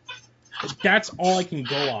 That's all I can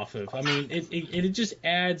go off of. I mean, it just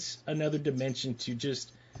adds another dimension to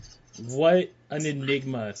just what an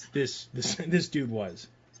enigma this dude was.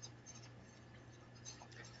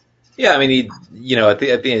 Yeah, I mean, at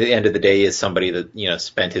the end of the day, he is somebody that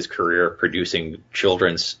spent his career producing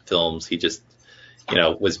children's films. He just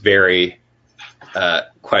was very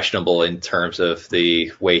questionable in terms of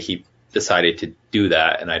the way he decided to do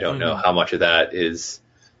that, and I don't know how much of that is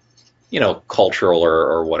cultural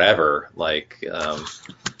or whatever. Like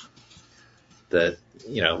that,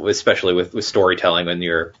 especially with storytelling when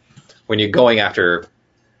you're going after.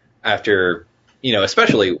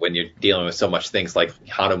 Especially when you're dealing with so much things like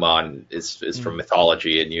Hanuman is from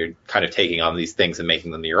mythology, and you're kind of taking on these things and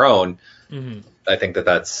making them your own. Mm-hmm. I think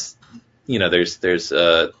that's there's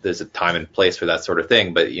a time and place for that sort of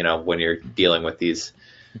thing. But when you're dealing with these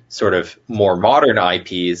sort of more modern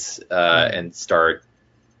IPs and start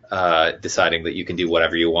deciding that you can do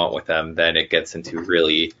whatever you want with them, then it gets into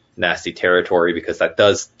really nasty territory, because that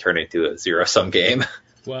does turn into a zero-sum game.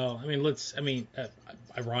 Well,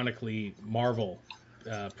 ironically, Marvel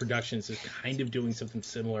Productions is kind of doing something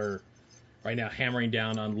similar right now, hammering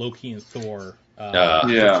down on Loki and Thor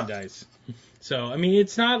merchandise. So,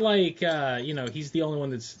 it's not like he's the only one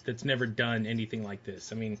that's never done anything like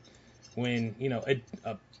this. When a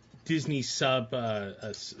Disney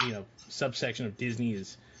subsection of Disney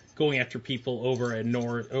is going after people over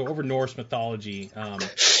Norse mythology. No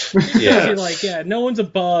one's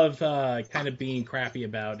above kind of being crappy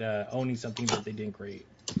about owning something that they didn't create.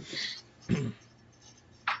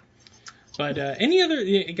 But any other,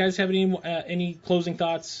 you guys have any closing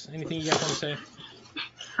thoughts? Anything you guys want to say?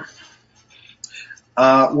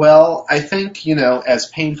 Well, I think, as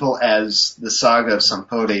painful as the saga of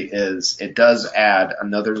Sompote is, it does add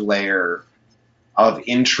another layer of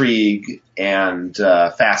intrigue and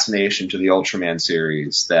fascination to the Ultraman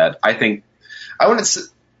series that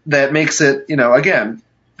that makes it, again,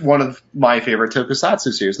 one of my favorite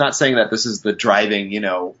tokusatsu series. Not saying that this is the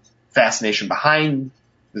driving, fascination behind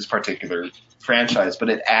this particular franchise, but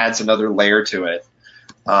it adds another layer to it.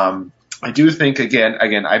 I do think,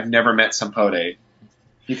 again, I've never met Sompote.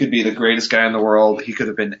 He could be the greatest guy in the world. He could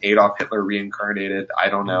have been Adolf Hitler reincarnated. I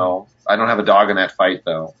don't know. I don't have a dog in that fight,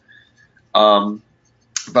 though.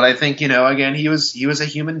 But I think, again, he was a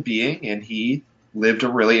human being, and he lived a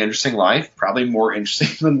really interesting life, probably more interesting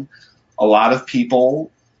than a lot of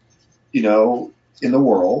people, in the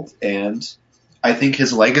world. And I think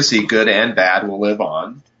his legacy, good and bad, will live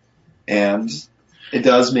on. And it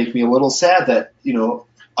does make me a little sad that,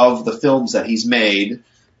 of the films that he's made,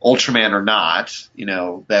 Ultraman or not,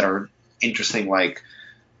 that are interesting, like,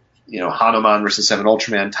 Hanuman versus Seven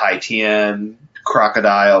Ultraman, Tai Tien,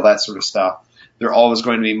 Crocodile, that sort of stuff. They're always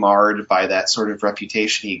going to be marred by that sort of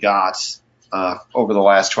reputation he got over the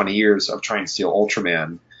last 20 years of trying to steal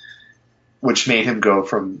Ultraman. which made him go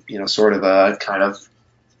from, sort of a kind of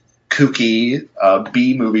kooky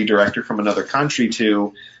B movie director from another country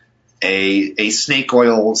to a snake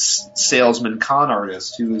oil salesman con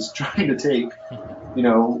artist who is trying to take,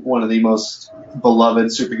 one of the most beloved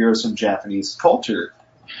superheroes from Japanese culture.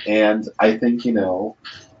 And I think,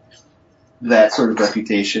 that sort of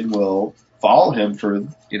reputation will follow him for,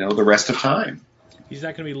 the rest of time. He's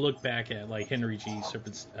not going to be looked back at like Henry G.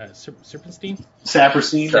 Saperstein?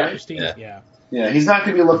 Saperstein? Yeah. Yeah, he's not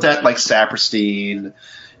going to be looked at like Saperstein.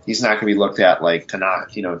 He's not going to be looked at like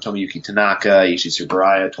Tomoyuki Tanaka, Ishi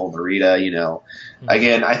Tsuburaya, Toll Narita,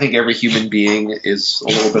 Again, I think every human being is a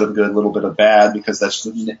little bit of good, a little bit of bad, because that's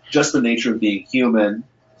just the nature of being human.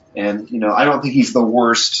 And, I don't think he's the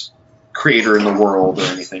worst creator in the world or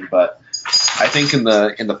anything, but I think in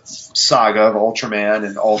the saga of Ultraman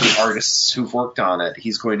and all the artists who've worked on it,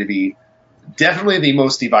 he's going to be definitely the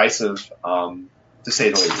most divisive, to say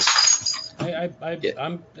the least. I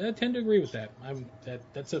tend to agree with that.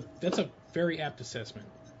 That's a very apt assessment.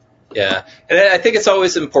 Yeah, and I think it's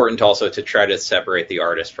always important also to try to separate the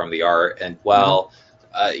artist from the art. And while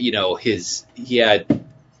he had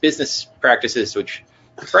business practices which,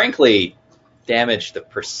 frankly, damaged the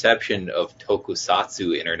perception of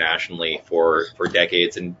tokusatsu internationally for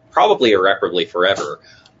decades and probably irreparably forever.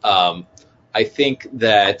 I think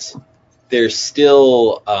that there's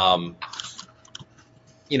still, now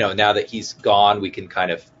that he's gone, we can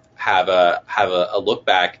kind of have a look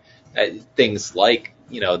back at things like,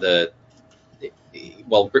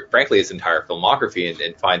 frankly, his entire filmography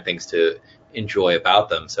and find things to enjoy about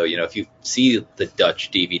them. So, if you see the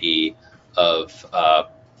Dutch DVD of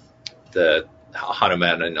the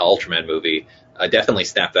Hanuman and Ultraman movie, definitely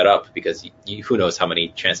snap that up, because who knows how many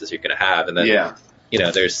chances you're going to have. And then,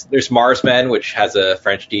 there's Marsmen, which has a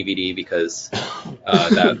French DVD because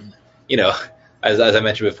that, as I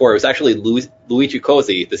mentioned before, it was actually Luigi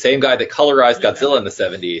Cozzi, the same guy that colorized Godzilla in the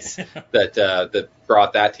 70s, that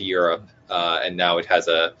brought that to Europe. And now it has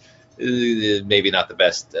maybe not the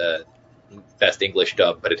best English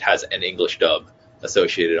dub, but it has an English dub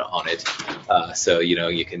associated on it. So,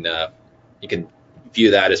 you can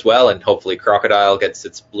view that as well, and hopefully Crocodile gets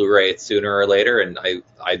its Blu-ray sooner or later, and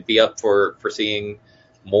I'd be up for seeing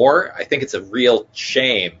more. I think it's a real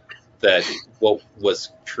shame that what was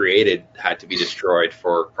created had to be destroyed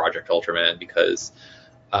for Project Ultraman, because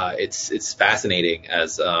it's fascinating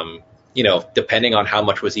as, depending on how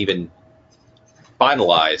much was even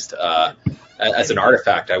finalized, as an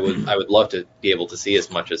artifact, I would love to be able to see as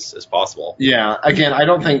much as possible. Yeah, again, I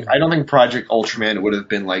don't think Project Ultraman would have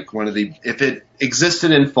been like one of the, if it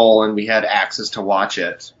existed in full and we had access to watch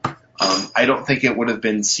it, I don't think it would have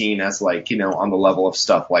been seen as like, on the level of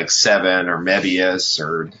stuff like Seven or Mebius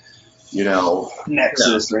or,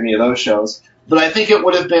 Nexus or any of those shows. But I think it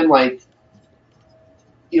would have been like,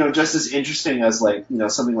 just as interesting as like,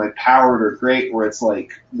 something like Powered or Great, where it's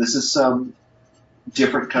like, this is some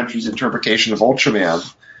different countries' interpretation of Ultraman,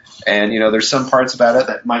 and there's some parts about it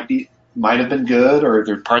that might have been good, or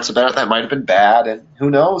there are parts about it that might have been bad, and who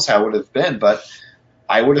knows how it would have been. But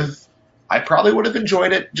I probably would have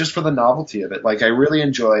enjoyed it just for the novelty of it. Like, I really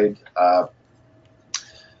enjoyed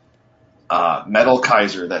Metal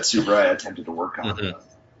Kaiser that Tsuburaya attempted to work on,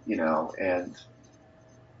 and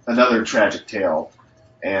another tragic tale.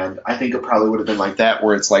 And I think it probably would have been like that,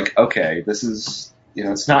 where it's like, okay, this is,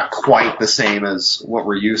 it's not quite the same as what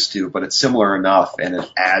we're used to, but it's similar enough, and it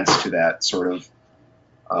adds to that sort of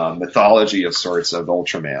mythology of sorts of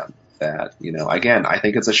Ultraman that, again, I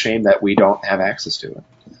think it's a shame that we don't have access to it.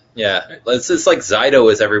 Yeah, it's like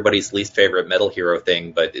Zydo is everybody's least favorite metal hero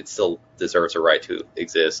thing, but it still deserves a right to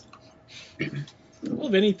exist. Well,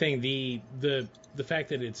 if anything, the fact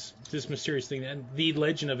that it's this mysterious thing, and the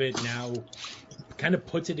legend of it now kind of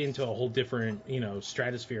puts it into a whole different,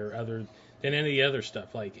 stratosphere other than any of the other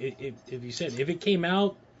stuff. Like, if you said, if it came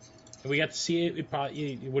out and we got to see it,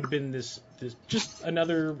 it would have been this just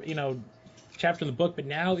another, chapter in the book. But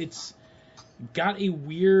now it's got a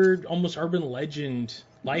weird, almost urban legend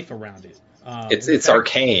life around it. It's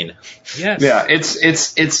arcane. Yes. Yeah,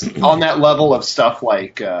 it's on that level of stuff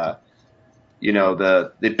like, the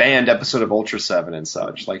banned episode of Ultra 7 and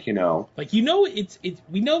such. Like, we know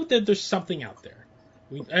that there's something out there.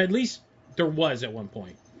 At least there was at one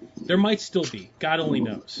point. There might still be. God only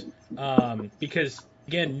knows. Because,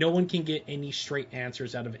 again, no one can get any straight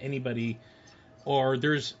answers out of anybody. Or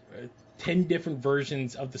there's 10 different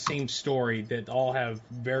versions of the same story that all have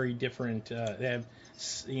very different, they have,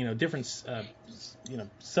 different,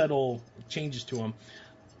 subtle changes to them.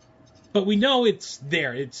 But we know it's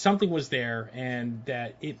there. Something was there, and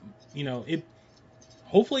that it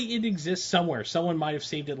hopefully it exists somewhere. Someone might have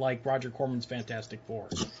saved it like Roger Corman's Fantastic Four.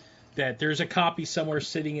 That there's a copy somewhere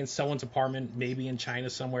sitting in someone's apartment, maybe in China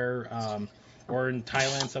somewhere, or in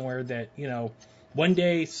Thailand somewhere, that, one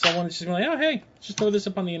day someone's just going to be like, oh, hey, just throw this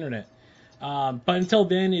up on the internet. But until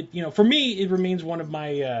then, for me, it remains one of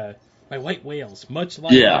my my white whales. Much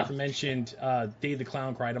like the aforementioned Dave the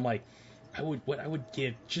Clown cried. I'm like, what I would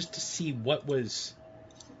give just to see what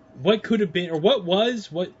could have been, or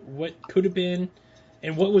what could have been,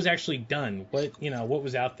 and what was actually done. What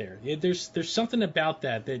was out there. There's something about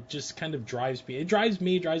that just kind of drives me. It drives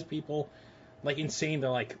people like insane. They're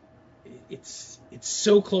like, it's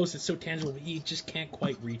so close, it's so tangible, but you just can't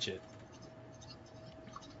quite reach it.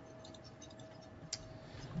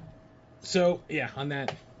 So yeah, on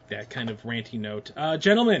that kind of ranty note,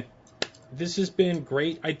 gentlemen, this has been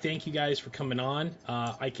great. I thank you guys for coming on.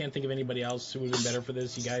 I can't think of anybody else who would have been better for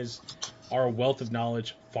this. You guys are a wealth of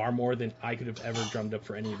knowledge, far more than I could have ever drummed up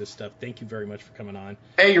for any of this stuff. Thank you very much for coming on.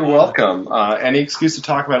 Hey, you're welcome. Any excuse to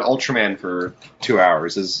talk about Ultraman for 2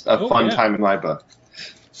 hours is a fun time in my book.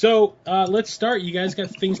 So let's start. You guys got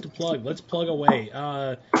things to plug. Let's plug away.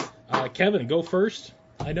 Kevin, go first.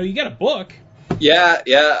 I know you got a book. Yeah.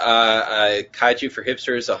 Kaiju for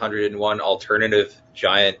Hipsters, 101 alternative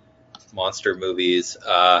giant monster movies.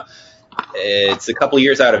 It's a couple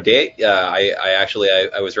years out of date. I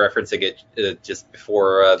was referencing it just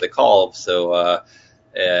before the call, so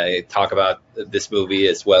I talk about this movie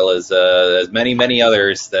as well as many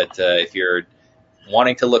others that if you're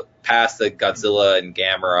wanting to look past the Godzilla and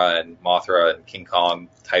Gamera and Mothra and King Kong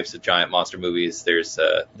types of giant monster movies, there's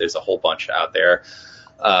a whole bunch out there.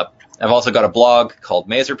 I've also got a blog called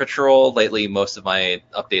Mazer Patrol. Lately, most of my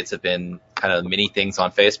updates have been kind of mini things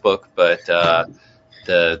on Facebook, but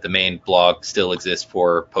the main blog still exists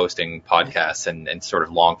for posting podcasts and sort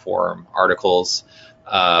of long form articles.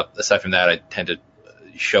 Aside from that, I tend to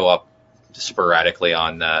show up sporadically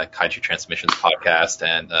on Kaiju Transmissions podcast,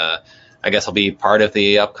 and I guess I'll be part of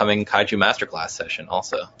the upcoming Kaiju Masterclass session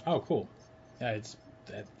also. Oh, cool. Yeah,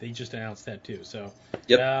 they just announced that too. So,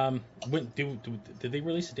 yep. Did they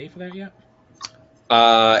release a date for that yet?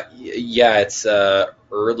 Yeah, it's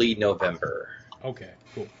early November. Okay,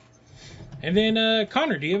 cool. And then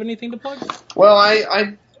Connor, do you have anything to plug? Well,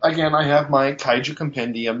 I have my Kaiju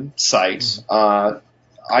Compendium site. Mm-hmm.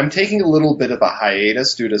 I'm taking a little bit of a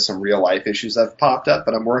hiatus due to some real life issues that have popped up,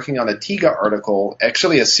 but I'm working on a Tiga article,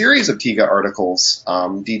 actually a series of Tiga articles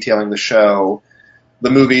detailing the show, the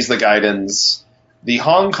movies, the Gaidens, the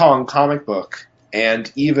Hong Kong comic book, and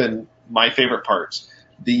even my favorite part,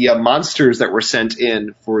 the monsters that were sent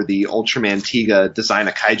in for the Ultraman Tiga Design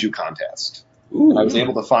a Kaiju contest. Ooh. And I was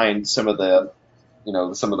able to find some of the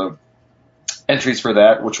entries for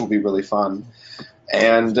that, which will be really fun.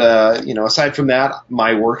 And, aside from that,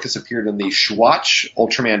 my work has appeared in the Schwatch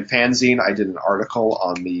Ultraman fanzine. I did an article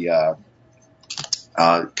on the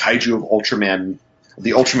Kaiju of Ultraman,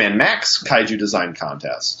 the Ultraman Max Kaiju Design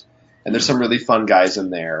Contest. And there's some really fun guys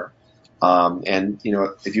in there.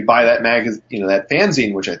 If you buy that that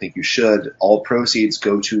fanzine, which I think you should, all proceeds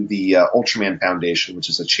go to the Ultraman Foundation, which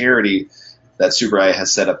is a charity that Tsuburaya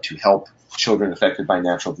has set up to help children affected by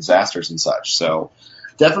natural disasters and such. So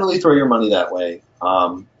definitely throw your money that way.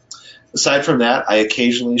 Aside from that, I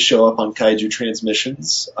occasionally show up on Kaiju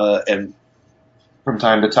Transmissions, and from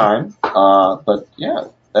time to time. But yeah,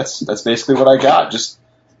 that's basically what I got.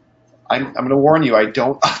 I'm going to warn you, I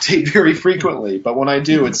don't update very frequently, but when I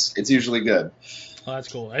do, it's usually good. Oh, that's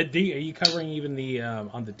cool. Are you covering even the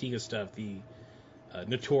on the Tiga stuff, the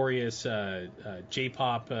notorious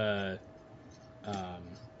J-pop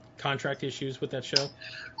contract issues with that show?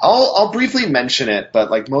 I'll briefly mention it,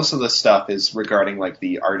 but like most of the stuff is regarding like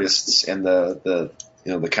the artists and the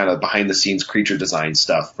kind of behind the scenes creature design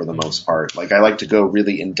stuff for the most part. Like I like to go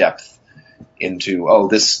really in depth into,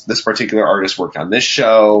 this particular artist worked on this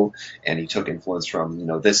show and he took influence from,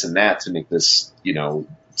 this and that to make this,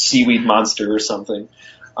 seaweed monster or something.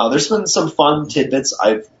 There's been some fun tidbits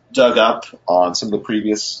I've dug up on some of the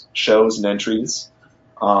previous shows and entries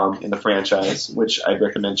in the franchise, which I'd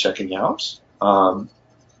recommend checking out.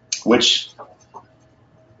 Which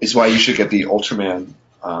is why you should get the Ultraman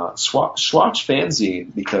Swatch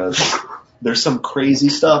fanzine, because there's some crazy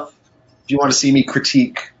stuff. If you want to see me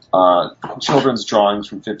critique children's drawings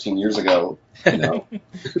from 15 years ago, Do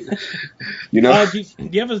you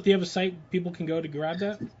have a site people can go to grab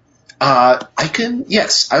that? I can.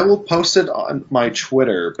 Yes, I will post it on my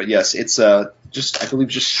Twitter. But yes, it's I believe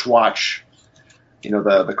just Swatch.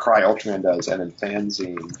 The Cry Ultraman does, and then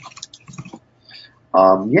fanzine.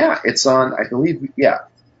 It's on, I believe,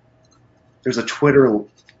 there's a Twitter,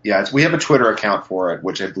 we have a Twitter account for it,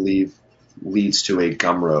 which I believe leads to a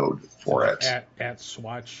Gumroad for it. At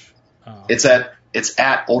Swatch. It's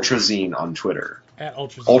at Ultrazine on Twitter. At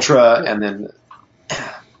Ultrazine. Ultra cool. and then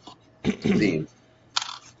Zine.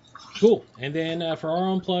 Cool. And then for our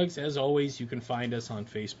own plugs, as always, you can find us on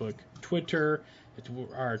Facebook, Twitter.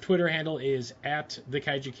 Our Twitter handle is at the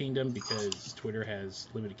Kaiju Kingdom because Twitter has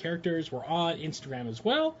limited characters. We're on Instagram as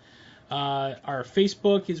well. Our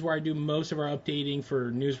Facebook is where I do most of our updating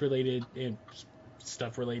for news related and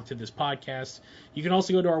stuff related to this podcast. You can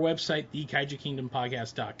also go to our website,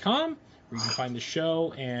 thekaijukingdompodcast.com, where you can find the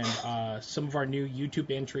show and some of our new YouTube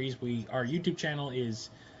entries. Our YouTube channel is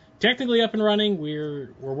technically up and running. We're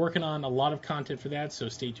working on a lot of content for that, so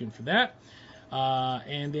stay tuned for that.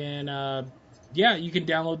 And then you can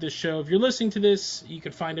download this show. If you're listening to this, you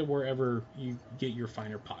can find it wherever you get your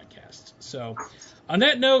finer podcasts. So on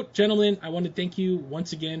that note, gentlemen, I want to thank you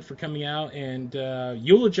once again for coming out and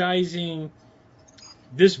eulogizing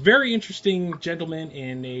this very interesting gentleman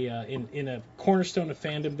in a cornerstone of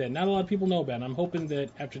fandom that not a lot of people know about. And I'm hoping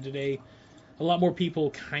that after today, a lot more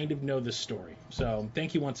people kind of know this story. So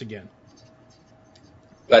thank you once again.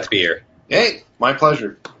 Glad to be here. Hey, my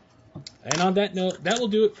pleasure. And on that note, that will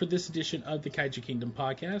do it for this edition of the Kaiju Kingdom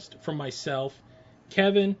podcast. From myself,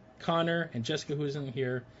 Kevin, Connor, and Jessica, who isn't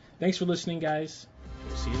here, thanks for listening, guys.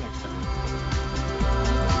 We'll see you next time.